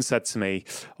Crone said to me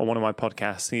on one of my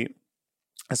podcasts.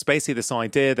 It's basically this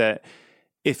idea that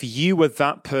if you were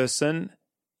that person,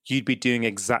 you'd be doing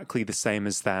exactly the same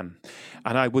as them.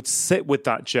 And I would sit with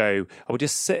that, Joe. I would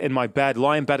just sit in my bed,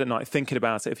 lie in bed at night thinking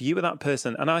about it. If you were that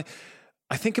person, and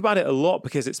I think about it a lot,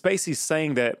 because it's basically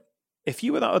saying that if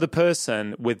you were that other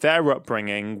person with their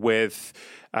upbringing, with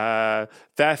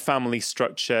their family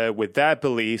structure, with their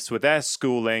beliefs, with their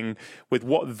schooling, with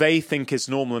what they think is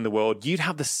normal in the world, you'd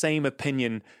have the same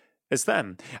opinion as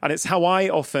them. And it's how I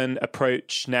often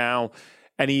approach now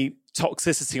any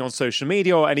toxicity on social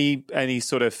media, or any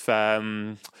sort of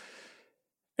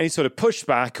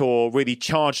pushback or really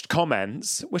charged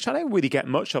comments, which I don't really get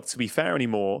much of, to be fair,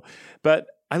 anymore. But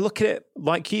I look at it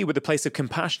like you, with a place of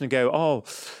compassion, and go, oh,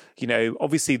 you know,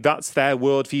 obviously that's their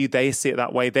worldview. They see it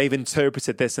that way. They've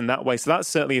interpreted this in that way. So that's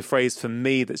certainly a phrase for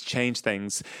me that's changed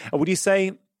things. And would you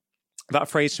say that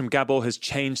phrase from Gabor has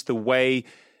changed the way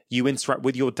you interact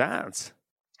with your dad?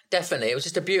 Definitely. It was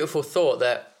just a beautiful thought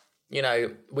that, you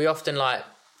know, we often, like,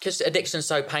 because addiction's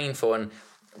so painful, and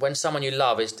when someone you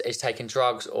love is taking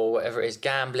drugs or whatever it is,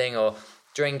 gambling or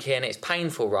drinking, it's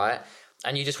painful, right?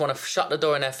 And you just want to shut the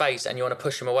door in their face and you want to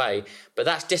push them away. But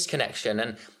that's disconnection.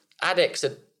 And addicts,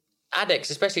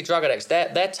 especially drug addicts,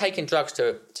 they're taking drugs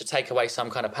to take away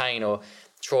some kind of pain or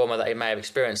trauma that he may have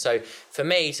experienced. So for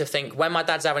me to think, when my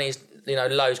dad's having his,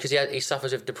 lows, because he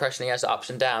suffers with depression, he has ups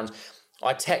and downs,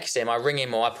 I text him, I ring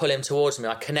him, or I pull him towards me,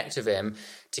 I connect with him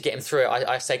to get him through it.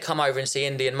 I say, come over and see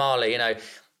Indy and Marley,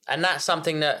 and that's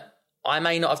something that I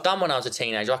may not have done when I was a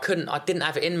teenager. I didn't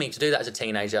have it in me to do that as a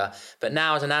teenager. But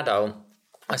now as an adult,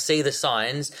 I see the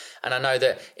signs, and I know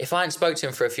that if I hadn't spoke to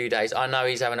him for a few days, I know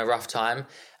he's having a rough time,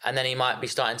 and then he might be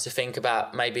starting to think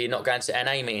about maybe not going to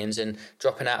NA meetings and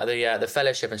dropping out of the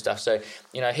fellowship and stuff. So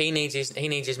he needs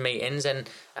his meetings,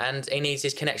 and he needs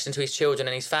his connection to his children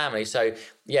and his family. So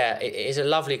yeah, it is a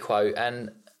lovely quote,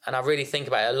 and I really think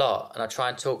about it a lot, and I try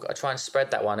and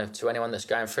spread that one to anyone that's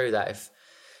going through that.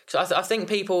 Because I think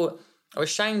people are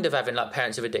ashamed of having like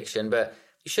parents of addiction, but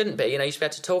you shouldn't be. You should be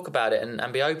able to talk about it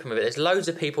and be open with it. There's loads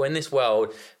of people in this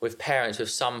world with parents with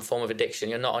some form of addiction.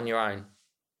 You're not on your own.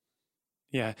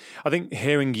 Yeah, I think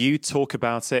hearing you talk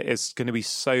about it is going to be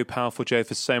so powerful, Joe,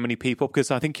 for so many people, because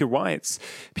I think you're right.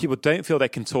 People don't feel they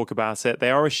can talk about it.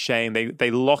 They are ashamed. They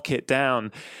lock it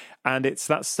down. And it's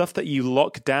that stuff that you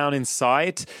lock down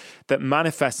inside that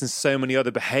manifests in so many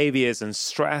other behaviors and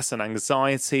stress and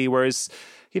anxiety. Whereas,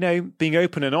 being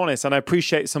open and honest, and I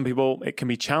appreciate some people, it can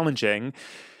be challenging,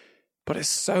 but it's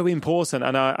so important.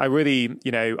 And I really,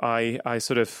 I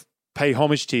sort of pay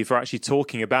homage to you for actually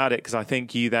talking about it, because I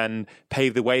think you then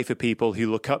pave the way for people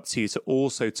who look up to you to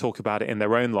also talk about it in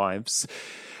their own lives.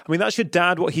 I mean, that's your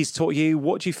dad, what he's taught you.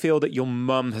 What do you feel that your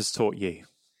mum has taught you?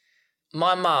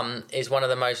 My mum is one of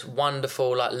the most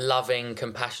wonderful, like loving,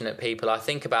 compassionate people. I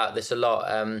think about this a lot.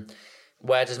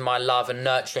 Where does my love and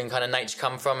nurturing kind of nature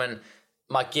come from? And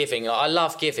my giving. I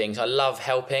love giving. So I love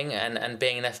helping and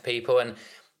being there for people. And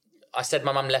I said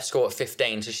my mum left school at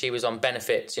 15, so she was on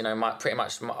benefits, pretty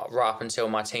much right up until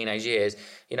my teenage years,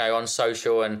 on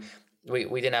social, and we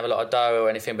didn't have a lot of dough or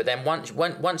anything. But then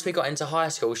once we got into high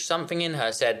school, something in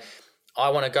her said, I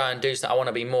want to go and do something. I want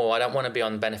to be more. I don't want to be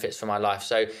on benefits for my life.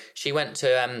 So she went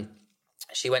to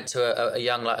a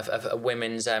young, like a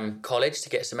women's college to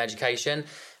get some education,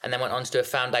 and then went on to do a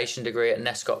foundation degree at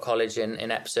Nescott College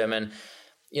in Epsom. And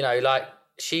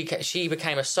she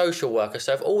became a social worker.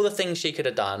 So of all the things she could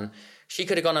have done, she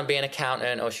could have gone and be an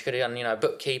accountant, or she could have done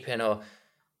bookkeeping, or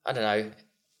I don't know,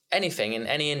 anything in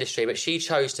any industry. But she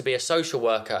chose to be a social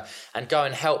worker and go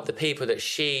and help the people that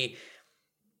she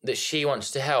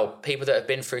wants to help, people that have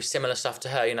been through similar stuff to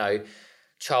her,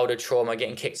 childhood trauma,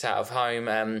 getting kicked out of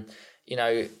home,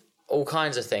 all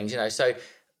kinds of things, So,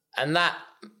 and that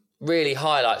really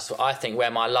highlights, I think,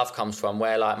 where my love comes from,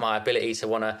 where like my ability to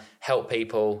want to help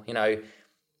people,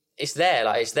 it's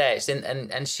there, it's in,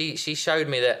 and she showed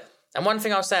me that. And one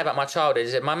thing I'll say about my childhood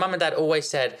is that my mum and dad always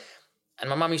said, and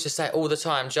my mum used to say it all the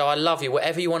time, Joe, I love you,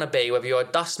 whatever you want to be, whether you're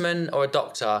a dustman or a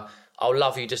doctor, I'll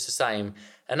love you just the same.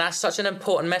 And that's such an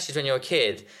important message when you're a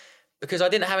kid, because I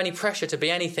didn't have any pressure to be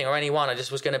anything or anyone. I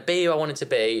just was going to be who I wanted to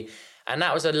be. And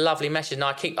that was a lovely message. And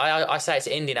I say it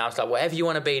to Indy now. It's like, whatever you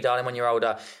want to be, darling, when you're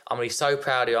older, I'm going to be so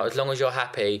proud of you, as long as you're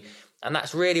happy. And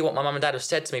that's really what my mum and dad have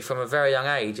said to me from a very young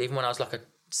age, even when I was like a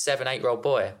 7-8-year-old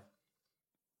boy.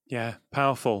 Yeah,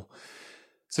 powerful.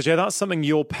 So, Joe, that's something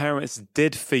your parents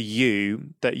did for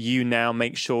you that you now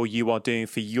make sure you are doing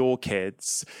for your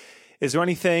kids. Is there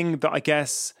anything that I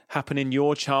guess happened in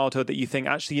your childhood that you think,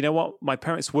 actually, you know what, my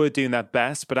parents were doing their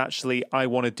best, but actually I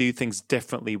want to do things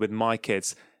differently with my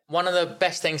kids? One of the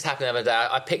best things happened the other day,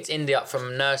 I picked Indy up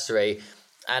from nursery,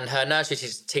 and her nursery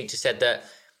teacher said that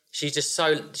she's just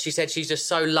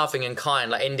so loving and kind.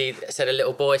 Like Indy said, a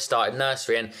little boy started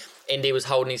nursery and Indy was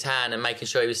holding his hand and making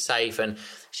sure he was safe. And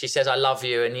she says, I love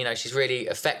you. And, she's really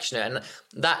affectionate. And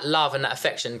that love and that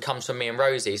affection comes from me and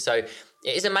Rosie. So it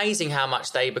is amazing how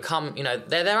much they become,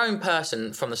 they're their own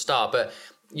person from the start, but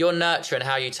your nurture and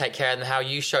how you take care of them, how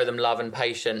you show them love and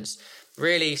patience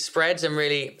really spreads. And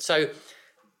really, so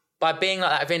by being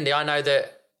like that with Indy, I know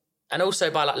that, and also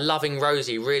by like loving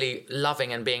Rosie, really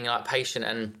loving and being like patient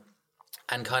and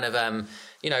kind of,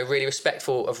 really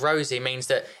respectful of Rosie means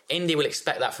that Indy will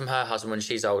expect that from her husband when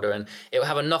she's older, and it will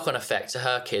have a knock-on effect to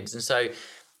her kids. And so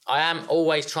I am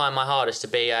always trying my hardest to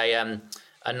be a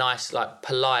nice, like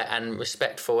polite and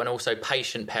respectful and also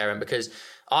patient parent, because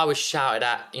I was shouted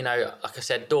at, like I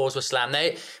said, doors were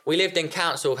slammed. We lived in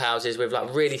council houses with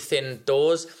like really thin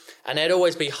doors, and there'd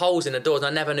always be holes in the doors, and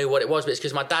I never knew what it was, but it's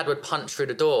because my dad would punch through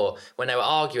the door when they were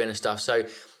arguing and stuff. So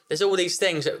there's all these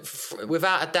things that,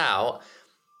 without a doubt,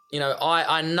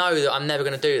 I know that I'm never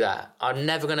going to do that. I'm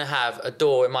never going to have a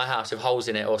door in my house with holes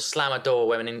in it, or slam a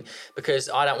door because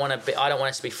I don't want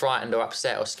us to be frightened or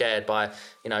upset or scared by,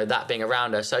 that being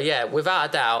around us. So yeah, without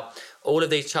a doubt, all of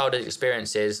these childhood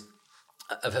experiences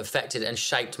have affected and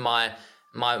shaped my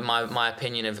my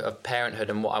opinion of parenthood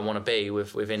and what I want to be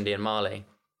with Indy and Marley.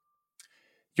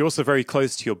 You're also very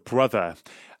close to your brother,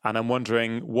 and I'm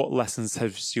wondering what lessons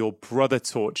has your brother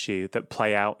taught you that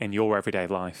play out in your everyday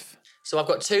life? So I've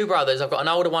got two brothers. I've got an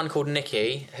older one called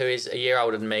Nicky, who is a year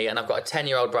older than me, and I've got a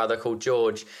 10-year-old brother called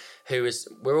George,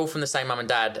 we're all from the same mum and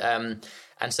dad,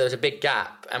 and so there's a big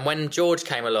gap. And when George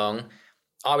came along,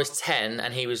 I was 10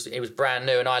 and he was brand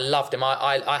new, and I loved him.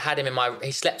 I had him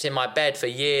he slept in my bed for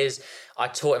years. I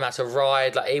taught him how to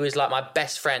ride. Like, he was like my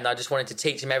best friend. I just wanted to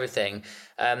teach him everything.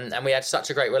 And we had such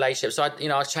a great relationship. So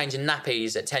I was changing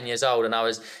nappies at 10 years old, and I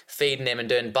was feeding him and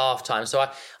doing bath time. So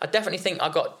I definitely think I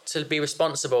got to be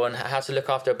responsible and how to look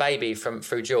after a baby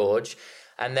through George.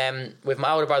 And then with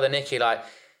my older brother, Nicky, like,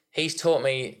 he's taught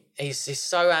me, he's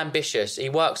so ambitious. He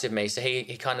works with me. So he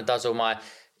kind of does all my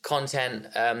content.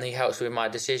 He helps with my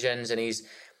decisions, and he's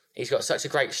got such a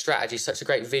great strategy, such a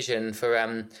great vision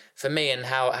for me and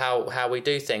how we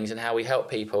do things and how we help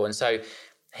people. And so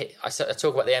I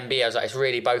talk about the MBA. I was like, it's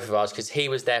really both of us, because he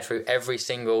was there through every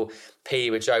single PE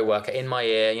with Joe worker in my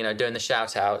ear, doing the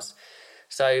shout outs.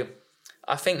 So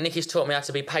I think Nicky's taught me how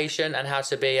to be patient and how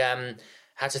to be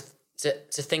how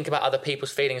to think about other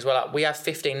people's feelings as well. Like, we have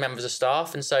 15 members of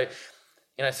staff, and so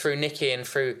through Nicky and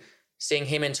through seeing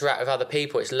him interact with other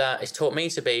people, it's taught me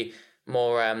to be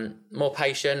more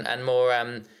patient and more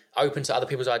open to other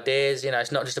people's ideas.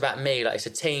 It's not just about me. Like, it's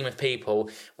a team of people.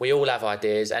 We all have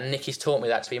ideas, and Nicky's taught me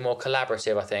that, to be more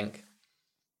collaborative, I think.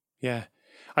 Yeah,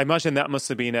 I imagine that must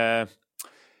have been a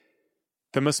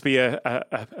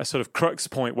sort of crux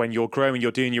point when you're growing.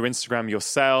 You're doing your Instagram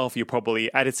yourself. You're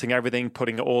probably editing everything,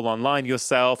 putting it all online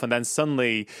yourself, and then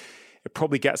suddenly it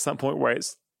probably gets to that point where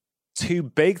it's too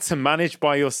big to manage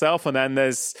by yourself, and then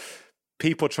there's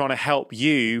people trying to help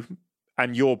you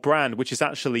and your brand, which is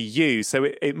actually you. So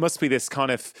it must be this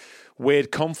kind of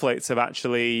weird conflict of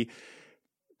actually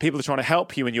people are trying to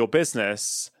help you in your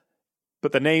business,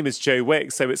 but the name is Joe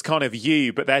Wicks, so it's kind of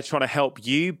you, but they're trying to help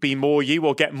you be more you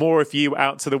or get more of you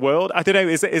out to the world. I don't know,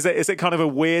 is it kind of a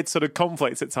weird sort of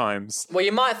conflict at times? Well,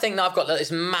 you might think that I've got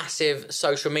this massive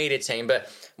social media team,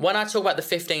 but when I talk about the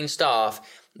 15 staff,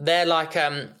 they're like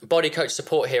body coach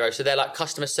support heroes. So they're like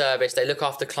customer service. They look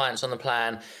after clients on the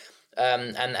plan,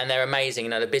 and they're amazing.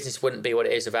 The business wouldn't be what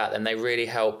it is without them. They really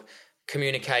help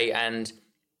communicate and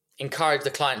encourage the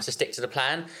clients to stick to the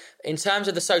plan. In terms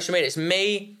of the social media, it's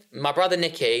me, my brother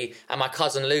Nicky, and my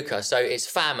cousin Luca. So it's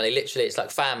family, literally, it's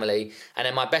like family. And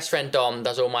then my best friend Dom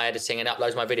does all my editing and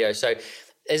uploads my videos. So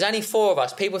there's only 4 of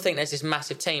us. People think there's this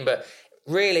massive team, but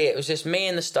really it was just me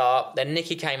in the start. Then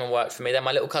Nicky came and worked for me. Then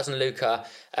my little cousin Luca,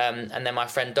 and then my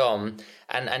friend Dom.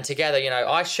 And together,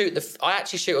 I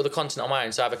actually shoot all the content on my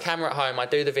own. So I have a camera at home. I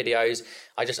do the videos.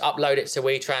 I just upload it to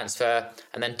WeTransfer,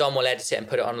 and then Dom will edit it and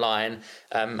put it online.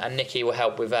 And Nicky will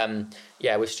help with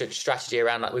strategy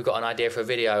around, like, we've got an idea for a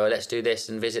video, or let's do this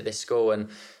and visit this school and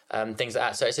things like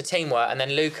that. So it's a teamwork. And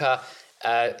then Luca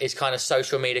is kind of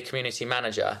social media community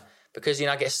manager, because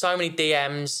I get so many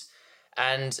DMs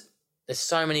and there's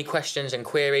so many questions and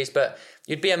queries, but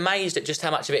you'd be amazed at just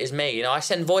how much of it is me. I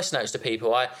send voice notes to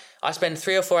people. I spend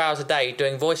 3 or 4 hours a day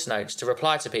doing voice notes to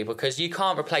reply to people, because you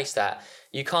can't replace that.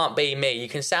 You can't be me. You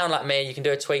can sound like me. You can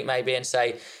do a tweet maybe and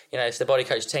say, it's the Body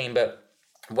Coach team. But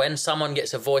when someone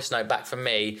gets a voice note back from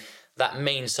me, that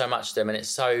means so much to them. And it's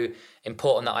so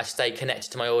important that I stay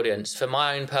connected to my audience for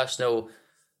my own personal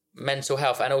mental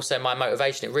health and also my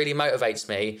motivation. It really motivates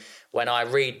me when I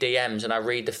read DMs and I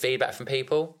read the feedback from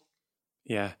people.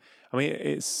 Yeah. I mean,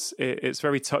 it's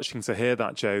very touching to hear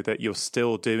that, Joe, that you're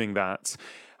still doing that.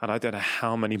 And I don't know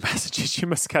how many messages you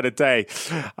must get a day.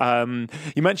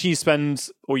 You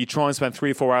mentioned you try and spend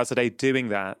 3 or 4 hours a day doing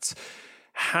that.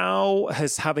 How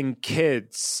has having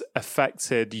kids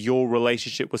affected your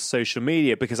relationship with social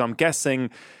media? Because I'm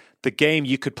guessing the game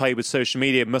you could play with social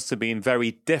media must have been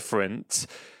very different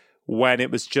when it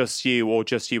was just you or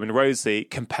just you and Rosie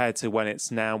compared to when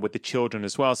it's now with the children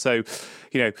as well. So,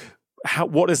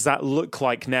 what does that look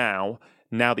like now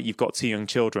that you've got 2 young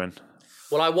children?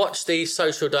 Well, I watched The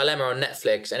Social Dilemma on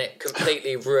Netflix, and it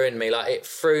completely ruined me. Like, it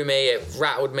threw me, it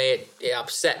rattled me, it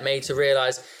upset me to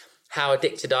realise how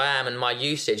addicted I am and my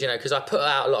usage, because I put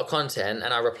out a lot of content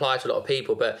and I reply to a lot of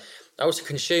people, but I also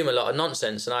consume a lot of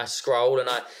nonsense, and I scroll and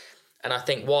I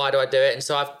think, why do I do it? And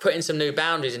so I've put in some new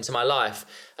boundaries into my life.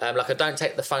 Like, I don't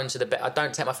take the phone I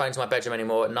don't take my phone to my bedroom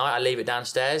anymore at night. I leave it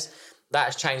downstairs. That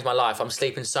has changed my life. I'm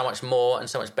sleeping so much more and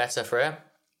so much better for it.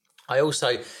 I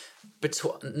also,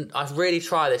 I've really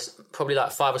tried this probably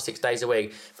like 5 or 6 days a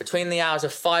week. Between the hours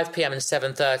of 5 p.m. and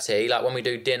 7:30, like when we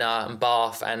do dinner and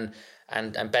bath and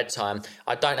bedtime,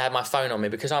 I don't have my phone on me,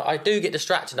 because I do get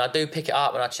distracted. I do pick it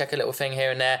up and I check a little thing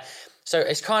here and there. So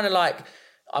it's kind of like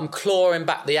I'm clawing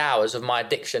back the hours of my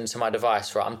addiction to my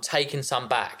device, right? I'm taking some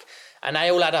back, and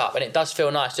they all add up, and it does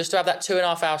feel nice just to have that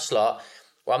 2.5 hour slot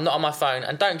where I'm not on my phone.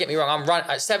 And don't get me wrong, I'm at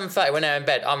 7:30 when they're in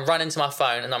bed, I'm running to my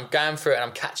phone and I'm going through it and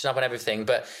I'm catching up on everything.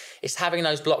 But it's having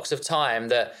those blocks of time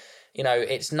that, you know,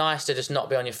 it's nice to just not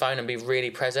be on your phone and be really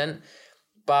present.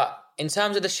 But in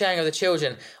terms of the sharing of the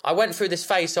children, I went through this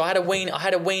phase. So I had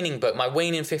a weaning book, my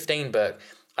Weaning 15 book.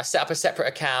 I set up a separate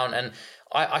account, and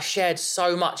I shared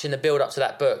so much in the build up to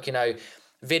that book, you know,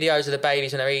 videos of the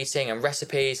babies when they're eating and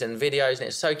recipes and videos, and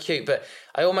it's so cute. But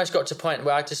I almost got to a point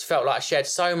where I just felt like I shared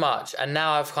so much, and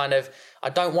now I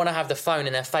don't want to have the phone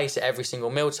in their face at every single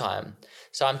mealtime.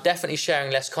 So I'm definitely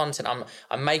sharing less content.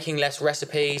 I'm making less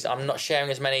recipes. I'm not sharing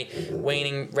as many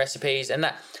weaning recipes, and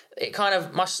that it kind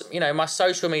of my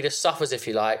social media suffers, if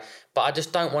you like. But I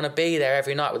just don't want to be there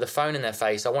every night with a phone in their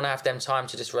face. I want to have them time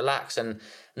to just relax and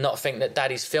not think that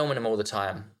daddy's filming them all the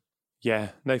time. Yeah,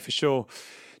 no, for sure.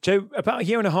 Joe, about a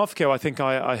year and a half ago, I think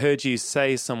I heard you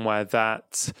say somewhere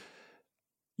that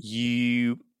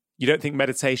you don't think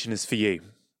meditation is for you.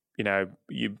 You know,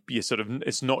 you sort of,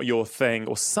 it's not your thing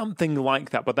or something like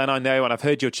that. But then I know, and I've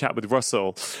heard your chat with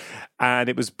Russell, and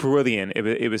it was brilliant.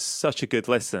 It was such a good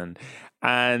listen.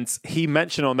 And he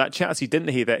mentioned on that chat, didn't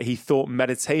he, that he thought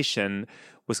meditation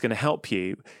was going to help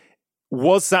you.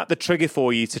 Was that the trigger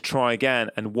for you to try again?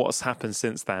 And what's happened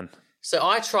since then? So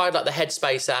I tried like the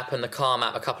Headspace app and the Calm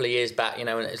app a couple of years back, you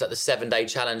know, and it was like the 7-day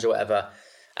challenge or whatever.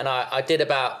 And I did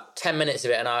about 10 minutes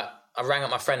of it, and I rang up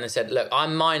my friend and said, look,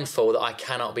 I'm mindful that I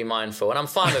cannot be mindful, and I'm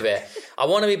fine with it. I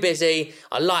want to be busy.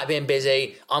 I like being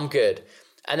busy. I'm good.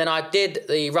 And then I did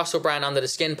the Russell Brand Under the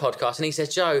Skin podcast, and he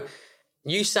says, Joe,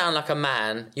 you sound like a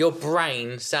man. Your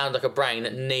brain sounds like a brain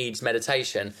that needs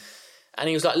meditation. And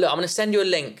he was like, look, I'm going to send you a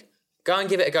link. Go and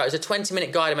give it a go. It's a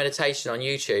 20-minute guided meditation on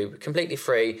YouTube, completely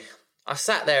free. I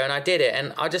sat there and I did it,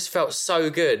 and I just felt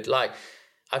so good. Like,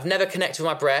 I've never connected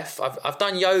with my breath. I've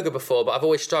done yoga before, but I've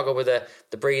always struggled with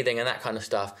the breathing and that kind of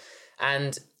stuff.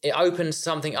 And it opened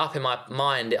something up in my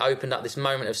mind. It opened up this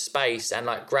moment of space and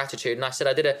like gratitude. And I said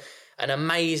I did an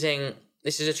amazing,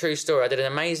 this is a true story, I did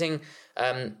an amazing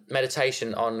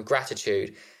meditation on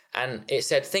gratitude. And it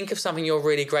said, think of something you're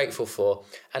really grateful for.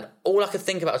 And all I could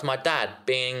think about was my dad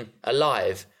being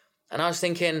alive. And I was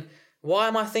thinking, why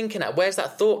am I thinking that? Where's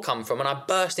that thought come from? And I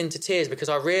burst into tears because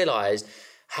I realised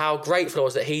how grateful I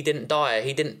was that he didn't die.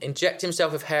 He didn't inject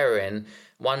himself with heroin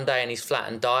one day in his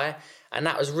flat and die. And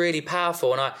that was really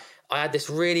powerful. And I had this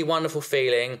really wonderful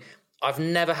feeling. I've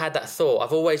never had that thought.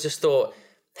 I've always just thought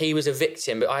he was a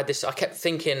victim. But I kept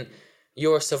thinking,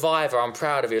 you're a survivor. I'm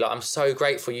proud of you. Like, I'm so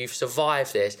grateful you've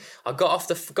survived this. I got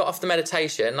off the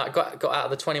meditation, like got out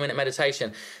of the 20-minute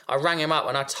meditation. I rang him up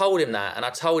and I told him that. And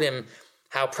I told him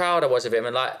how proud I was of him,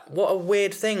 and like, what a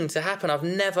weird thing to happen.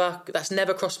 That's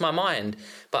never crossed my mind.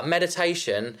 But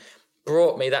meditation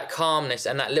brought me that calmness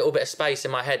and that little bit of space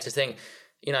in my head to think,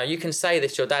 you know, you can say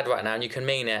this to your dad right now and you can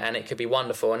mean it and it could be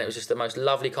wonderful. And it was just the most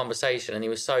lovely conversation. And he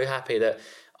was so happy that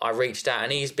I reached out,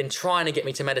 and he's been trying to get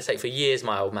me to meditate for years,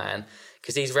 my old man,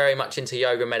 because he's very much into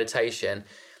yoga and meditation.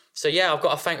 So yeah, I've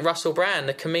got to thank Russell Brand,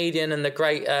 the comedian and the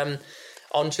great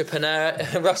entrepreneur,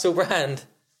 Russell Brand.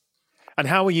 And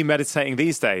how are you meditating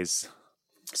these days?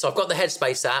 So I've got the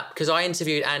Headspace app because I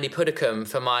interviewed Andy Puddicombe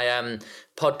for my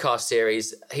podcast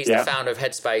series. He's the founder of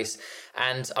Headspace,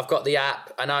 and I've got the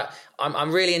app, and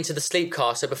I'm really into the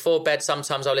Sleepcast. So before bed,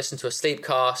 sometimes I'll listen to a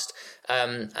Sleepcast,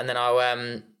 and then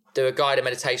I'll do a guided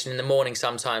meditation in the morning.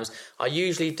 Sometimes I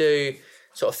usually do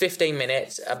sort of 15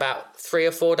 minutes about 3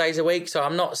 or 4 days a week. So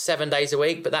I'm not 7 days a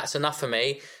week, but that's enough for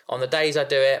me. On the days I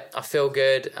do it, I feel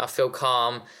good, I feel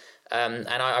calm. And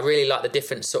I really like the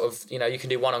different sort of, you know, you can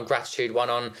do one on gratitude, one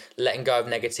on letting go of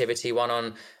negativity, one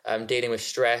on dealing with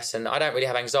stress. And I don't really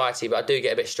have anxiety, but I do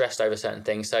get a bit stressed over certain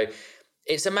things. So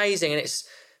it's amazing. And it's,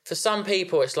 for some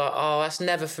people, it's like, oh, that's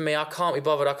never for me. I can't be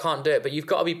bothered. I can't do it. But you've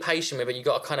got to be patient with it. You've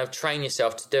got to kind of train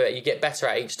yourself to do it. You get better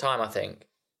at each time, I think.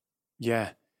 Yeah,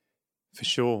 for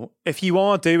sure. If you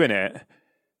are doing it,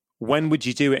 when would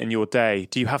you do it in your day?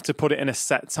 Do you have to put it in a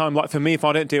set time? Like for me, if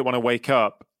I don't do it when I wake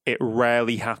up, it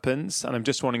rarely happens. And I'm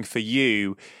just wondering for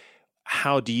you,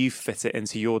 how do you fit it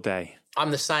into your day?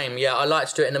 I'm the same. Yeah, I like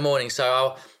to do it in the morning.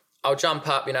 So I'll jump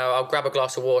up, you know, I'll grab a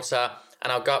glass of water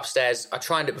and I'll go upstairs. I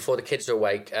try and do it before the kids are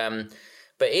awake.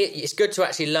 But it's good to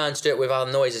actually learn to do it with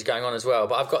other noises going on as well.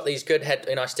 But I've got these good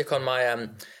I stick on my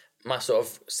my sort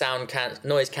of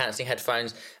noise cancelling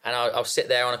headphones, and I'll sit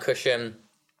there on a cushion.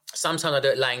 Sometimes I do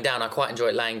it laying down. I quite enjoy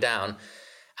it laying down.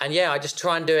 And yeah, I just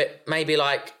try and do it maybe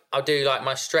like, I'll do like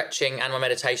my stretching and my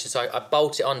meditation. So I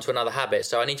bolt it onto another habit.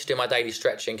 So I need to do my daily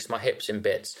stretching because my hip's in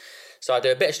bits. So I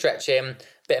do a bit of stretching, a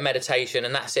bit of meditation,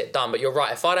 and that's it, done. But you're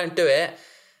right, if I don't do it,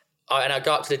 and I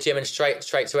go up to the gym and straight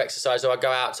to exercise, or I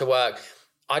go out to work,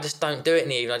 I just don't do it in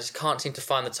the evening. I just can't seem to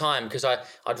find the time because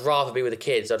I'd rather be with the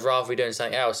kids. I'd rather be doing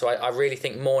something else. So I really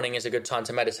think morning is a good time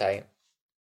to meditate.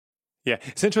 Yeah,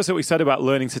 it's interesting what you said about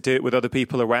learning to do it with other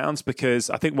people around, because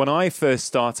I think when I first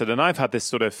started, and I've had this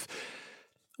sort of,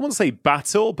 I won't say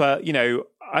battle, but, you know,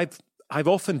 I've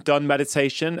often done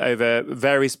meditation over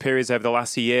various periods over the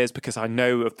last few years because I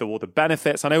know of all the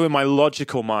benefits. I know in my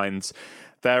logical mind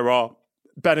there are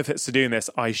benefits to doing this.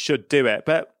 I should do it.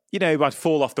 But, you know, I'd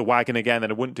fall off the wagon again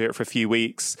and I wouldn't do it for a few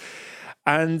weeks.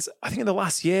 And I think in the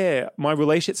last year, my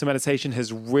relationship to meditation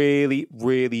has really,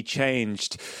 really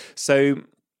changed. So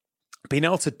being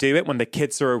able to do it when the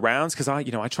kids are around, because I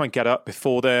try and get up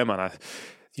before them and I,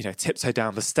 tiptoe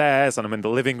down the stairs and I'm in the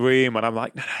living room and I'm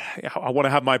like, no, I want to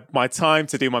have my time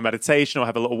to do my meditation or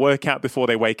have a little workout before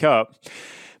they wake up.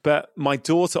 But my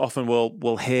daughter often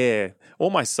will hear,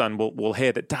 or my son will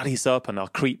hear that daddy's up, and I'll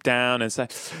creep down and say,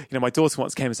 my daughter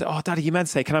once came and said, "Oh, daddy, you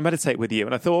meditate. Can I meditate with you?"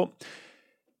 And I thought,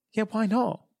 yeah, why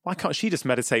not? Why can't she just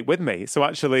meditate with me? So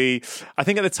actually, I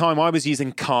think at the time I was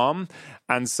using Calm.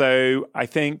 And so I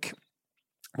think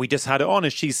we just had it on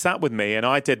and she sat with me and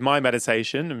I did my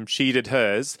meditation and she did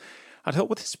hers. I thought,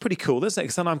 well, this is pretty cool, isn't it?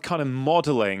 Because then I'm kind of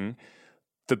modeling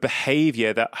the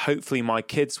behavior that hopefully my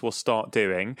kids will start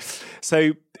doing.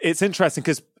 So it's interesting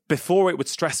because before it would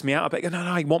stress me out a bit. No,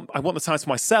 I want the time to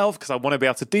myself because I want to be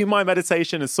able to do my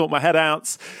meditation and sort my head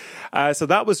out. So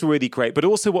that was really great. But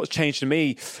also what's changed for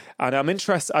me, and I'd be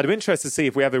interested to see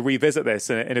if we ever revisit this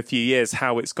in a few years,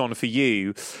 how it's gone for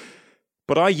you.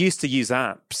 But I used to use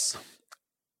apps.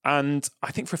 And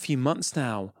I think for a few months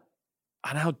now,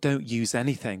 I now don't use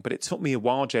anything. But it took me a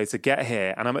while, Joe, to get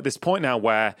here. And I'm at this point now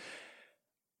where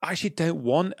I actually don't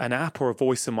want an app or a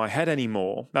voice in my head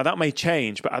anymore. Now, that may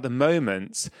change, but at the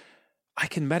moment, I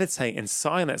can meditate in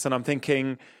silence. And I'm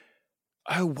thinking,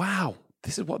 oh, wow,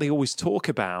 this is what they always talk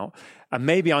about. And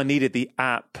maybe I needed the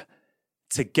app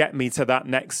to get me to that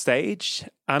next stage.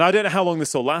 And I don't know how long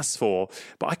this will last for,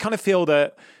 but I kind of feel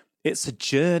that it's a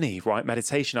journey, right?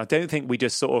 Meditation. I don't think we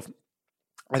just sort of,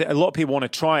 a lot of people want to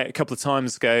try it a couple of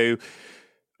times, go,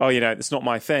 oh, it's not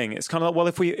my thing. It's kind of like, well,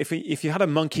 if you had a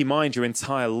monkey mind your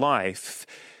entire life,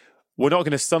 we're not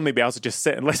going to suddenly be able to just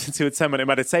sit and listen to a 10-minute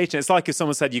meditation. It's like if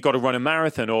someone said you've got to run a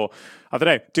marathon or, I don't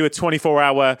know, do a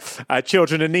 24-hour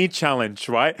Children in Need challenge,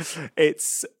 right?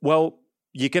 It's, well,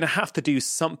 you're going to have to do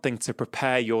something to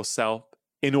prepare yourself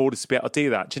in order to be able to do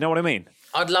that. Do you know what I mean?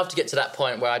 I'd love to get to that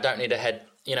point where I don't need a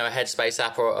Headspace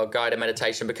app or guided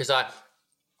meditation, because I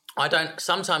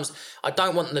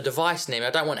don't want the device near me.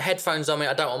 I don't want headphones on me.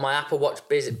 I don't want my Apple Watch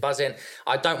buzzing.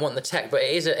 I don't want the tech, but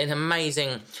it is an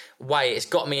amazing way. It's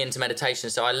got me into meditation,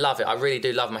 so I love it. I really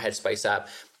do love my Headspace app.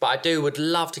 But I would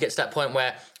love to get to that point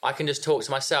where I can just talk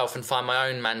to myself and find my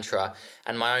own mantra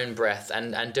and my own breath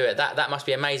and do it. That must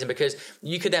be amazing, because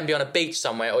you could then be on a beach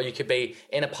somewhere, or you could be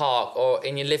in a park or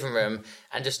in your living room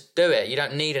and just do it. You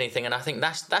don't need anything. And I think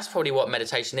that's probably what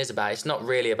meditation is about. It's not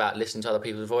really about listening to other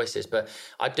people's voices, but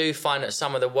I do find that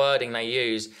some of the wording they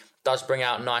use does bring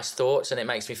out nice thoughts, and it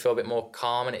makes me feel a bit more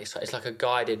calm, and it's like a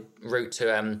guided route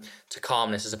to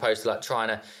calmness, as opposed to like trying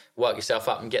to work yourself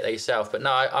up and get there yourself. But no,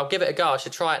 I'll give it a go. I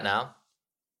should try it now.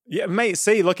 Yeah, mate,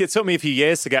 see, look, it took me a few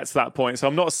years to get to that point. So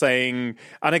I'm not saying,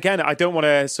 and again, I don't want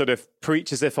to sort of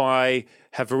preach as if I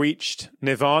have reached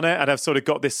nirvana and I've sort of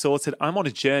got this sorted. I'm on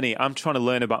a journey. I'm trying to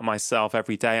learn about myself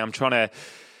every day. I'm trying to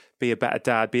be a better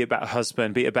dad, be a better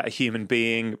husband, be a better human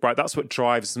being, right? That's what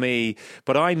drives me.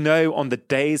 But I know on the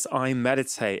days I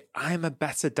meditate, I'm a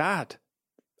better dad.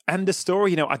 End of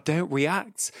story. I don't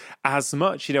react as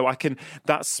much.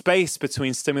 That space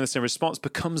between stimulus and response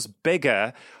becomes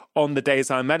bigger on the days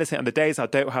I meditate. On the days I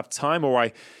don't have time, or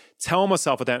I tell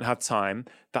myself I don't have time,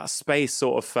 that space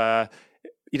sort of,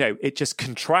 it just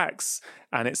contracts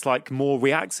and it's like more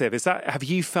reactive. Have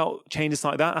you felt changes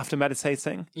like that after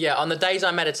meditating? Yeah, on the days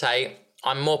I meditate,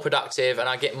 I'm more productive and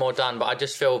I get more done, but I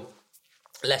just feel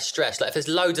less stressed. Like if there's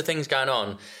loads of things going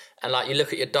on and like you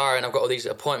look at your diary and I've got all these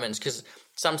appointments, because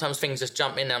sometimes things just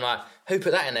jump in there. I'm like, who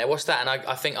put that in there? What's that? And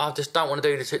I think I just don't want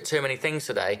to do too many things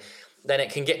today. Then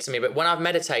it can get to me. But when I've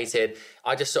meditated,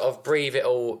 I just sort of breathe it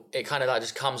all. It kind of like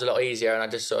just comes a lot easier. And I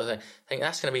just sort of think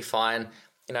that's going to be fine.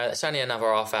 It's only another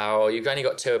half hour, or you've only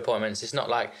got 2 appointments. It's not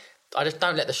like, I just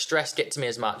don't let the stress get to me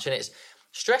as much. And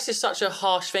stress is such a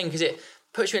harsh thing because it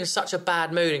puts you in such a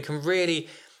bad mood and can really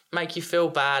make you feel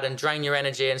bad and drain your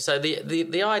energy. And so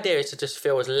the idea is to just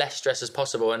feel as less stress as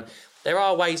possible. And there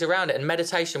are ways around it. And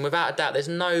meditation, without a doubt, there's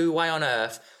no way on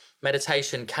earth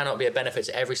meditation cannot be a benefit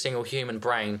to every single human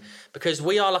brain, because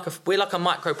we're like a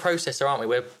microprocessor, aren't we?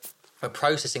 We're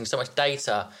processing so much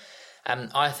data.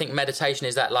 I think meditation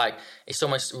is that, like, it's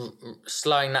almost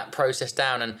slowing that process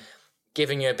down and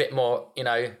giving you a bit more,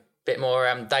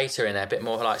 data in there, a bit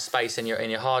more like space in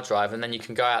your hard drive, and then you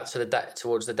can go out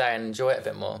towards the day and enjoy it a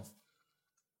bit more.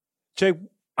 Joe,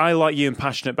 I, like you, am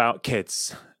passionate about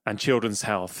kids and children's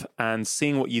health, and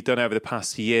seeing what you've done over the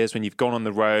past few years when you've gone on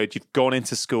the road, you've gone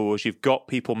into schools, you've got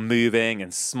people moving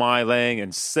and smiling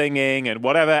and singing and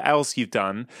whatever else you've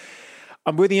done.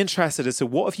 I'm really interested as to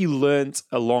what have you learnt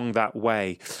along that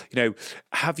way?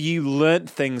 Have you learnt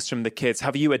things from the kids?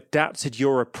 Have you adapted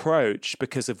your approach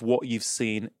because of what you've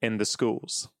seen in the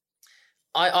schools?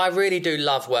 I really do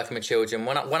love working with children.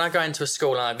 When I go into a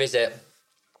school and I visit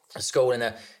a school in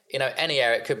any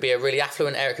area, it could be a really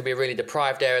affluent area, it could be a really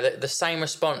deprived area. The same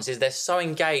response is they're so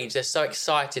engaged, they're so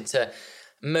excited to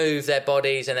move their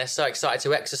bodies, and they're so excited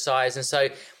to exercise. And so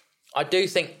I do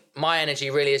think my energy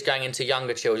really is going into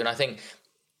younger children. I think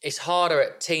it's harder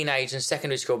at teenage and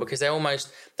secondary school because their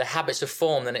habits are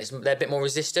formed and they're a bit more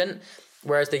resistant.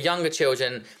 Whereas the younger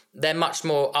children, they're much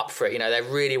more up for it. They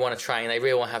really want to train, they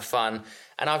really want to have fun.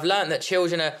 And I've learned that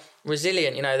children are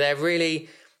resilient. They're really,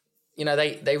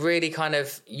 they really kind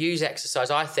of use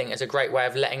exercise, I think, as a great way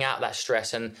of letting out that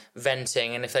stress and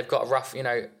venting. And if they've got rough,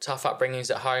 tough upbringings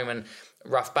at home and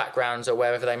rough backgrounds or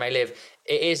wherever they may live,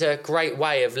 it is a great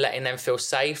way of letting them feel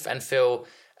safe and feel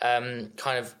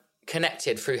kind of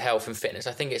connected through health and fitness.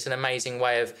 I think it's an amazing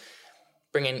way of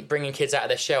bringing kids out of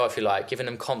their shell, if you like, giving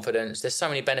them confidence. There's so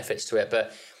many benefits to it,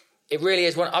 but it really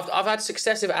is one. I've had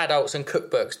success with adults and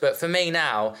cookbooks, but for me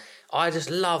now, I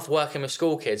just love working with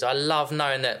school kids. I love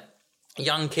knowing that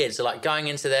young kids are like going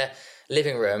into their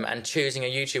living room and choosing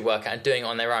a YouTube workout and doing it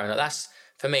on their own. Like, that's,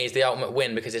 for me, is the ultimate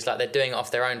win, because it's like they're doing it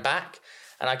off their own back.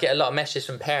 And I get a lot of messages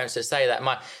from parents that say that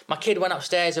my kid went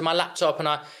upstairs with my laptop and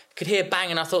I could hear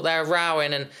banging. I thought they were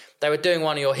rowing and they were doing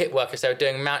one of your HIIT workouts. They were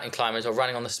doing mountain climbers or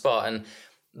running on the spot. And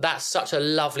that's such a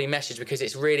lovely message, because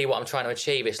it's really what I'm trying to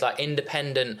achieve. It's like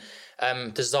independent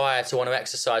desire to want to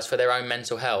exercise for their own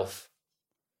mental health.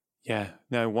 Yeah,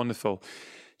 no, wonderful.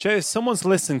 Joe, if someone's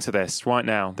listening to this right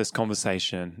now, this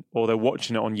conversation, or they're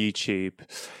watching it on YouTube,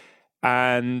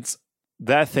 and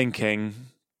they're thinking,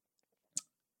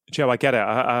 Joe, I get it.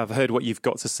 I've heard what you've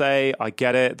got to say. I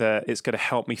get it, that it's going to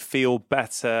help me feel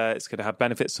better. It's going to have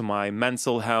benefits for my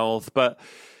mental health. But,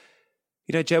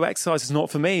 Joe, exercise is not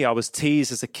for me. I was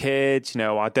teased as a kid.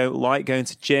 I don't like going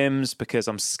to gyms because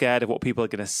I'm scared of what people are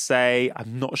going to say.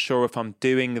 I'm not sure if I'm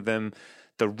doing them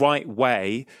the right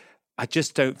way. I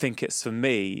just don't think it's for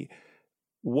me.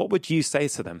 What would you say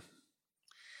to them?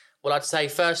 Well, I'd say,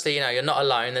 firstly, you're not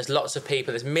alone. There's lots of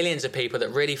people, there's millions of people that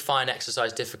really find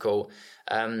exercise difficult.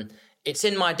 It's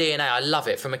in my DNA. I love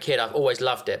it. From a kid, I've always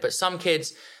loved it. But some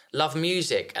kids love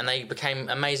music and they became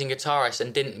amazing guitarists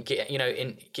and didn't get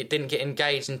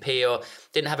engaged in PE, or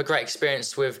didn't have a great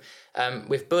experience with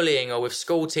bullying or with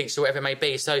school teachers or whatever it may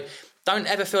be. So don't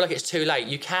ever feel like it's too late.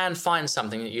 You can find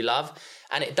something that you love,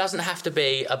 and it doesn't have to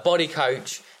be a body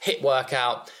coach, HIIT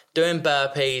workout, doing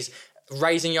burpees,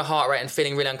 raising your heart rate and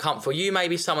feeling really uncomfortable. You may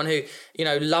be someone who,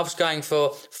 loves going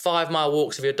for 5-mile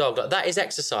walks with your dog. Like, that is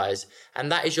exercise,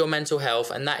 and that is your mental health,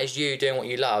 and that is you doing what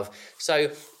you love.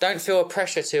 So don't feel a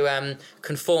pressure to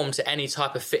conform to any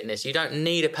type of fitness. You don't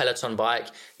need a Peloton bike.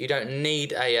 You don't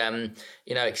need a,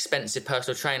 expensive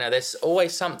personal trainer. There's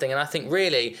always something. And I think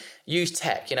really use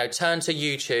tech, turn to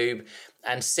YouTube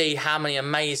and see how many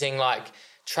amazing,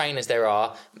 trainers there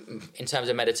are in terms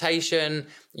of meditation,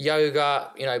 yoga,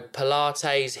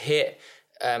 Pilates,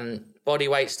 HIIT, body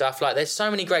weight stuff. Like, there's so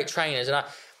many great trainers, and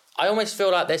I almost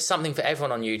feel like there's something for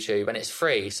everyone on YouTube, and it's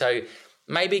free. So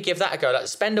maybe give that a go. Like,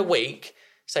 spend a week,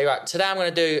 say, right, today I'm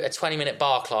going to do a 20-minute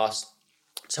bar class.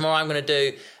 Tomorrow I'm going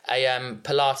to do a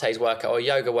Pilates workout or a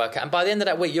yoga workout. And by the end of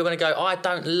that week, you're going to go, I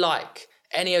don't like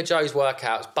any of Joe's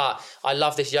workouts, but I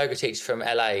love this yoga teacher from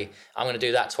LA. I'm going to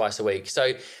do that twice a week.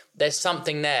 So there's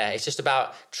something there. It's just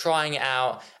about trying it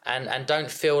out, and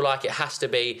don't feel like it has to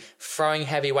be throwing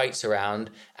heavy weights around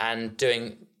and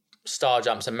doing star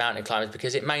jumps and mountain climbers,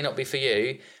 because it may not be for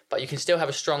you, but you can still have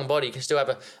a strong body. You can still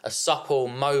have a supple,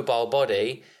 mobile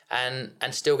body and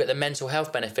still get the mental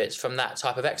health benefits from that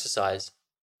type of exercise.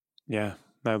 Yeah,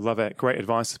 no, love it. Great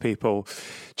advice to people.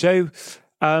 Joe,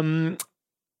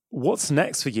 what's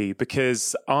next for you?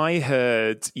 Because I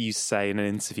heard you say in an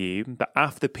interview that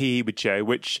after PE with Joe,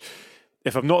 which,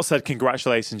 if I've not said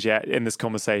congratulations yet in this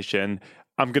conversation,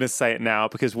 I'm going to say it now,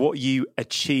 because what you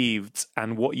achieved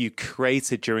and what you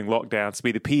created during lockdown to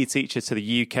be the PE teacher to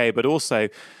the UK, but also,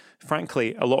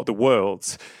 frankly, a lot of the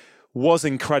world. was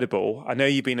incredible. I know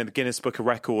you've been in the Guinness Book of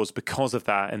Records because of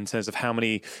that, in terms of how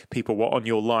many people were on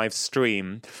your live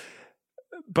stream.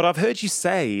 But I've heard you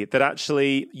say that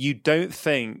actually you don't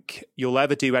think you'll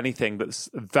ever do anything that's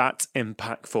that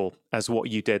impactful as what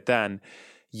you did then.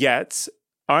 Yet,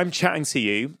 I'm chatting to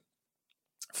you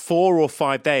 4 or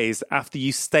 5 days after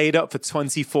you stayed up for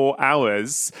 24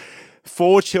 hours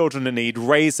for children in need,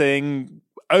 raising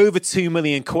over 2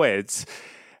 million quid.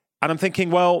 And I'm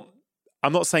thinking, well,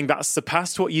 I'm not saying that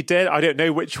surpassed what you did. I don't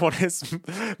know which one is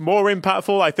more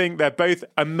impactful. I think they're both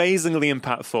amazingly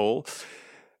impactful.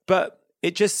 But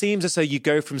it just seems as though you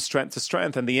go from strength to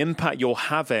strength, and the impact you're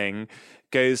having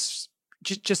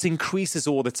just increases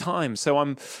all the time. So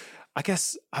I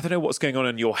guess, I don't know what's going on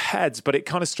in your head, but it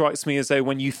kind of strikes me as though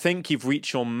when you think you've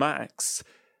reached your max,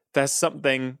 there's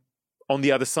something on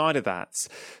the other side of that.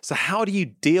 So how do you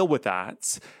deal with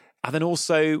that? And then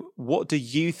also, what do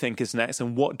you think is next,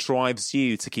 and what drives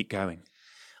you to keep going?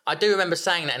 I do remember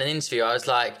saying that in an interview. I was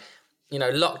like,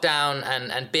 lockdown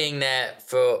and being there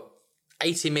for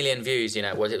 80 million views,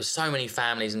 it was so many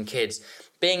families and kids.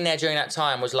 Being there during that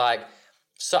time was like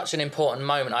such an important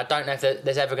moment. I don't know if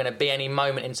there's ever going to be any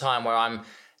moment in time where I'm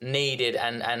needed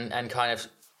and kind of,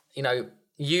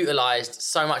 utilized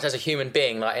so much as a human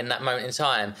being, like in that moment in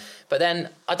time. But then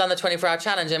I've done the 24-hour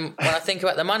challenge, and when I think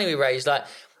about the money we raised, like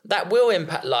that will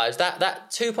impact lives. That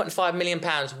 2.5 million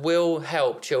pounds will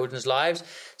help children's lives.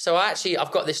 So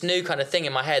I've got this new kind of thing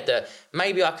in my head that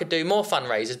maybe I could do more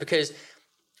fundraisers, because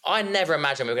I never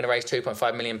imagined we were going to raise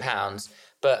 2.5 million pounds.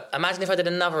 But imagine if I did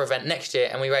another event next year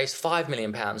and we raised 5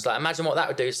 million pounds. Like, imagine what that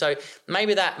would do. So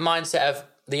maybe that mindset of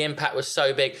the impact was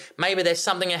so big. Maybe there's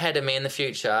something ahead of me in the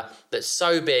future that's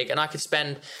so big, and I could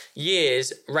spend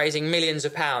years raising millions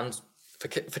of pounds for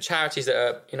charities that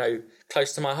are,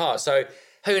 close to my heart. So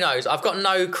who knows? I've got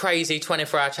no crazy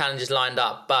 24-hour challenges lined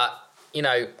up, but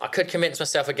I could convince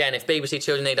myself again, if BBC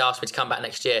Children Need asked me to come back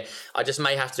next year, I just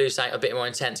may have to do something a bit more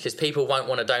intense, because people won't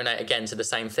want to donate again to the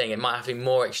same thing. It might have to be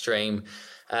more extreme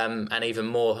and even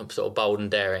more sort of bold and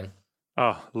daring.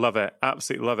 Oh, love it.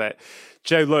 Absolutely love it.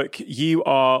 Joe, look, you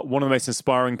are one of the most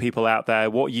inspiring people out there.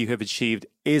 What you have achieved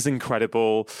is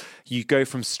incredible. You go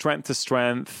from strength to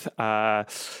strength.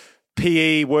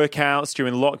 PE workouts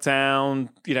during lockdown,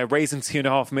 raising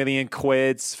 2.5 million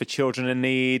quid for children in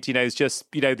need. It's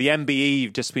just, the MBE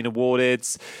you've just been awarded.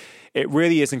 It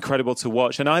really is incredible to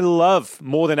watch. And I love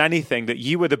more than anything that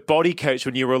you were the body coach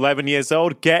when you were 11 years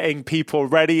old, getting people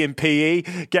ready in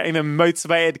PE, getting them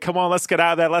motivated. Come on, let's get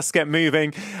out there. Let's get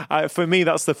moving. For me,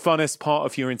 that's the funnest part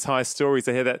of your entire story,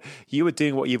 to hear that you were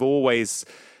doing what you've always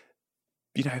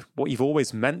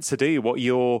meant to do, what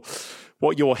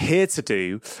you're here to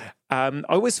do. I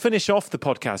always finish off the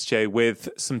podcast, Joe, with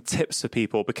some tips for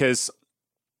people, because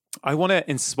I want to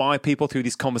inspire people through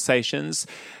these conversations,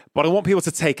 but I want people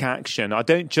to take action. I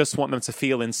don't just want them to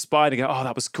feel inspired and go, oh,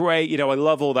 that was great, I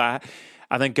love all that,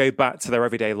 and then go back to their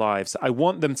everyday lives. I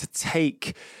want them to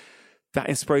take that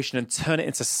inspiration and turn it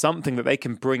into something that they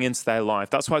can bring into their life.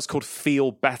 That's why it's called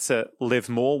Feel Better, Live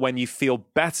More. When you feel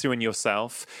better in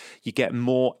yourself, you get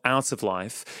more out of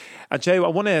life. And Joe, I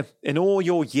want to, in all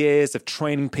your years of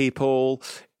training people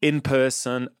in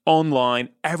person, online,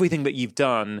 everything that you've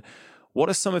done, what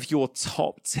are some of your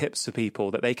top tips for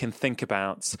people that they can think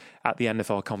about at the end of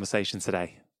our conversation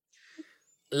today?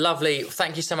 Lovely.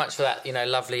 Thank you so much for that,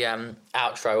 lovely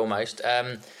outro almost.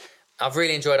 I've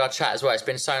really enjoyed our chat as well. It's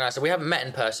been so nice. We haven't met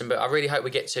in person, but I really hope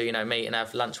we get to, meet and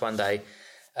have lunch one day.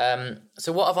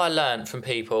 So what have I learned from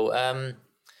people?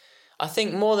 I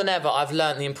think more than ever, I've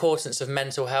learned the importance of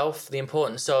mental health, the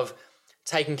importance of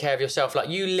taking care of yourself. Like,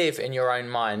 you live in your own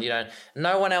mind,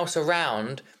 no one else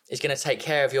around is going to take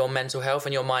care of your mental health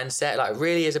and your mindset. Like, it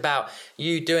really is about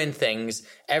you doing things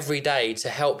every day to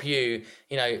help you,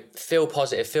 feel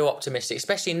positive, feel optimistic,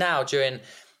 especially now during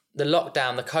the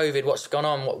lockdown, the COVID, what's gone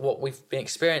on, what we've been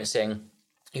experiencing.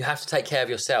 You have to take care of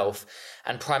yourself.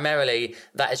 And primarily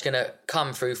that is going to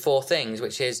come through 4 things,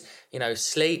 which is,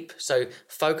 sleep. So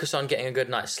focus on getting a good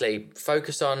night's sleep.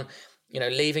 Focus on,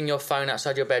 leaving your phone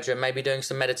outside your bedroom, maybe doing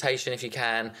some meditation if you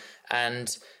can,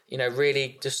 and,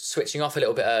 really just switching off a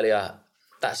little bit earlier.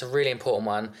 That's a really important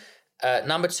one.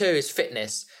 Number 2 is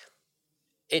fitness.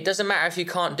 It doesn't matter if you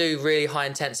can't do really high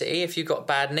intensity, if you've got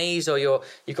bad knees or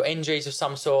you've got injuries of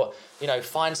some sort,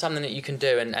 find something that you can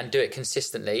do and do it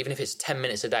consistently. Even if it's 10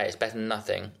 minutes a day, it's better than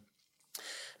nothing.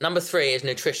 Number 3 is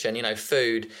nutrition,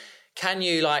 food. Can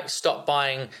you stop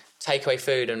buying takeaway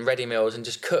food and ready meals and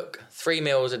just cook 3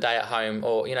 meals a day at home,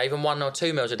 or, even 1 or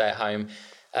 2 meals a day at home?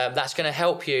 That's going to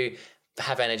help you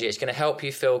have energy. It's going to help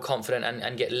you feel confident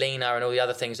and get leaner and all the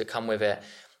other things that come with it.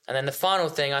 And then the final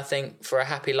thing, I think, for a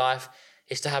happy life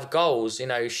is to have goals,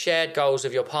 shared goals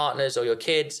with your partners or your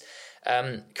kids,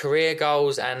 career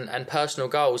goals and personal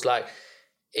goals. Like,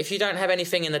 if you don't have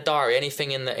anything in the diary,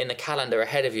 anything in the calendar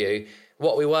ahead of you,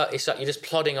 it's like you're just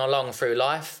plodding along through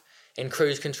life in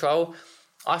cruise control.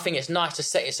 I think it's nice to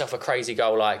set yourself a crazy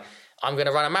goal, like I'm going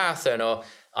to run a marathon, or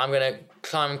I'm going to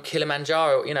climb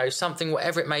Kilimanjaro, something,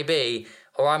 whatever it may be,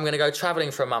 or I'm going to go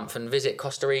traveling for a month and visit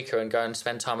Costa Rica and go and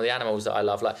spend time with the animals that I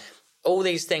love. Like, all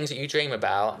these things that you dream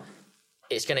about,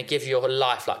 it's going to give your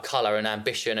life like colour and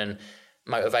ambition and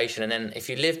motivation. And then if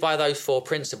you live by those 4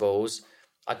 principles,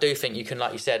 I do think you can,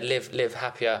 like you said, live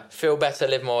happier, feel better,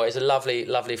 live more is a lovely,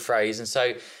 lovely phrase. And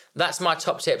so that's my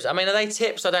top tips. I mean, are they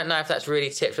tips? I don't know if that's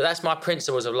really tips, but that's my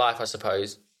principles of life, I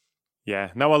suppose. Yeah,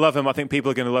 no, I love them. I think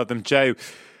people are going to love them. Joe,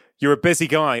 you're a busy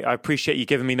guy. I appreciate you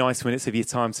giving me 90 minutes of your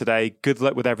time today. Good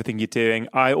luck with everything you're doing.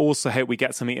 I also hope we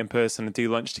get to meet in person and do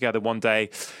lunch together one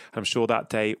day. I'm sure that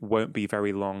day won't be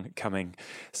very long coming.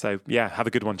 So, yeah, have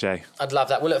a good one, Joe. I'd love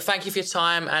that. Well, look, thank you for your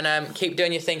time, and keep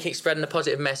doing your thing, keep spreading the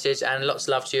positive message, and lots of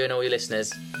love to you and all your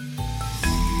listeners.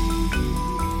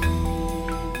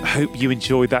 I hope you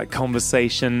enjoyed that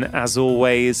conversation. As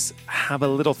always, have a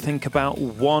little think about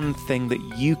one thing that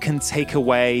you can take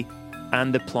away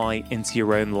and apply into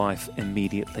your own life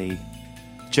immediately.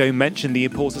 Joe mentioned the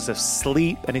importance of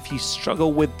sleep, and if you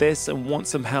struggle with this and want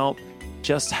some help,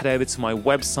 just head over to my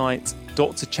website,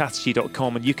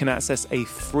 drchatterjee.com, and you can access a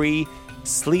free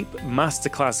sleep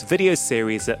masterclass video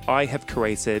series that I have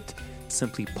created.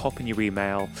 Simply pop in your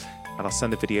email and I'll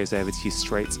send the videos over to you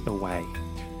straight away.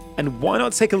 And why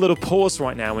not take a little pause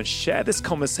right now and share this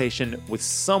conversation with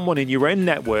someone in your own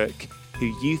network who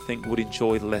you think would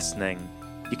enjoy listening.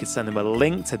 You can send them a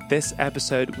link to this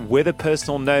episode with a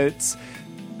personal note.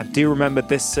 And do remember,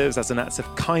 this serves as an act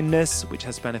of kindness, which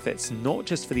has benefits not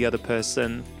just for the other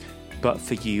person, but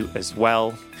for you as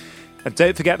well. And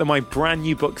don't forget that my brand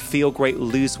new book, Feel Great,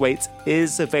 Lose Weight,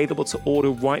 is available to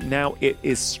order right now. It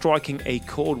is striking a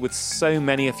chord with so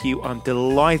many of you. I'm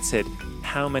delighted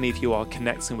how many of you are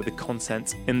connecting with the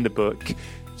content in the book.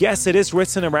 Yes, it is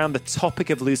written around the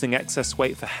topic of losing excess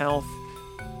weight for health,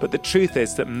 but the truth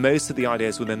is that most of the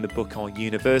ideas within the book are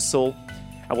universal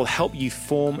and will help you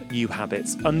form new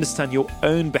habits, understand your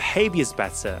own behaviors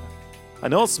better,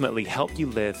 and ultimately help you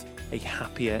live a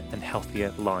happier and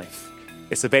healthier life.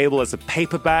 It's available as a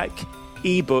paperback,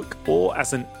 ebook, or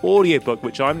as an audiobook,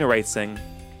 which I'm narrating.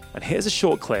 And here's a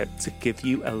short clip to give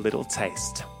you a little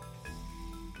taste.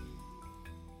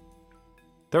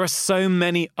 There are so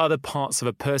many other parts of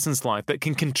a person's life that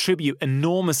can contribute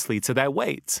enormously to their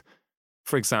weight.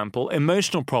 For example,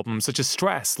 emotional problems such as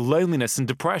stress, loneliness, and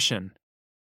depression.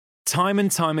 Time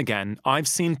and time again, I've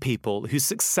seen people who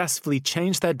successfully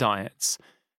change their diets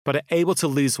but are able to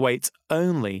lose weight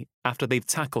only after they've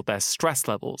tackled their stress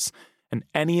levels and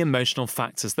any emotional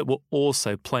factors that were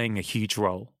also playing a huge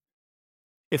role.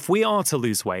 If we are to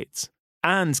lose weight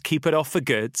and keep it off for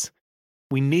good,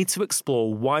 we need to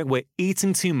explore why we're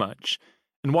eating too much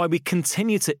and why we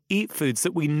continue to eat foods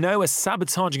that we know are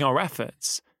sabotaging our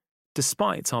efforts,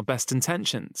 despite our best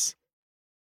intentions.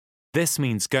 This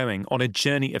means going on a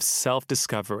journey of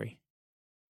self-discovery.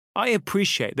 I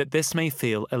appreciate that this may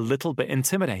feel a little bit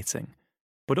intimidating,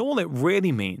 but all it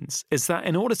really means is that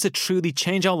in order to truly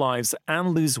change our lives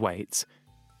and lose weight,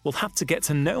 we'll have to get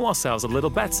to know ourselves a little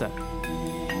better.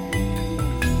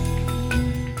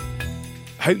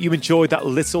 Hope you enjoyed that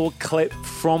little clip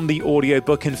from the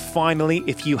audiobook. And finally,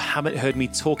 if you haven't heard me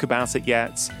talk about it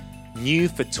yet, new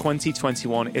for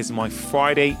 2021 is my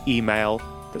Friday email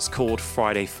that's called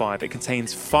Friday 5. It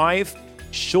contains 5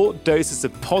 short doses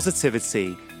of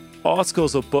positivity,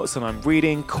 articles or books that I'm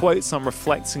reading, quotes I'm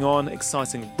reflecting on,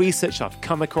 exciting research I've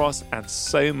come across, and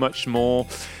so much more.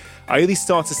 I only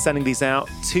started sending these out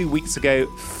 2 weeks ago.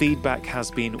 Feedback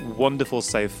has been wonderful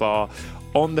so far.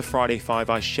 On the Friday 5,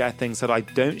 I share things that I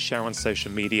don't share on social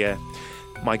media.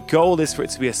 My goal is for it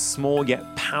to be a small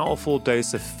yet powerful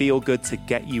dose of feel-good to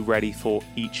get you ready for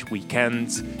each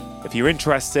weekend. If you're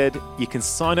interested, you can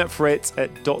sign up for it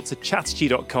at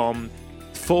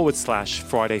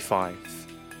drchatterjee.com/Friday 5.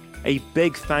 A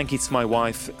big thank you to my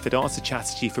wife, Vedanta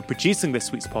Chatterjee, for producing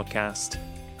this week's podcast,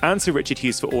 and to Richard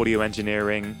Hughes for audio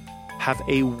engineering. Have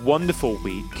a wonderful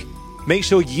week. Make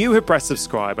sure you hit press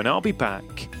subscribe, and I'll be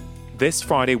back this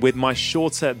Friday with my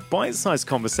shorter, bite-sized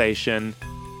conversation,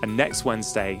 and next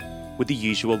Wednesday with the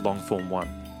usual long-form one.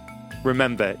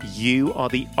 Remember, you are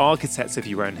the architects of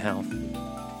your own health,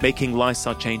 making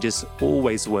lifestyle changes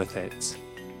always worth it.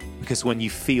 Because when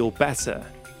you feel better,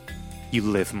 you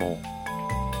live more.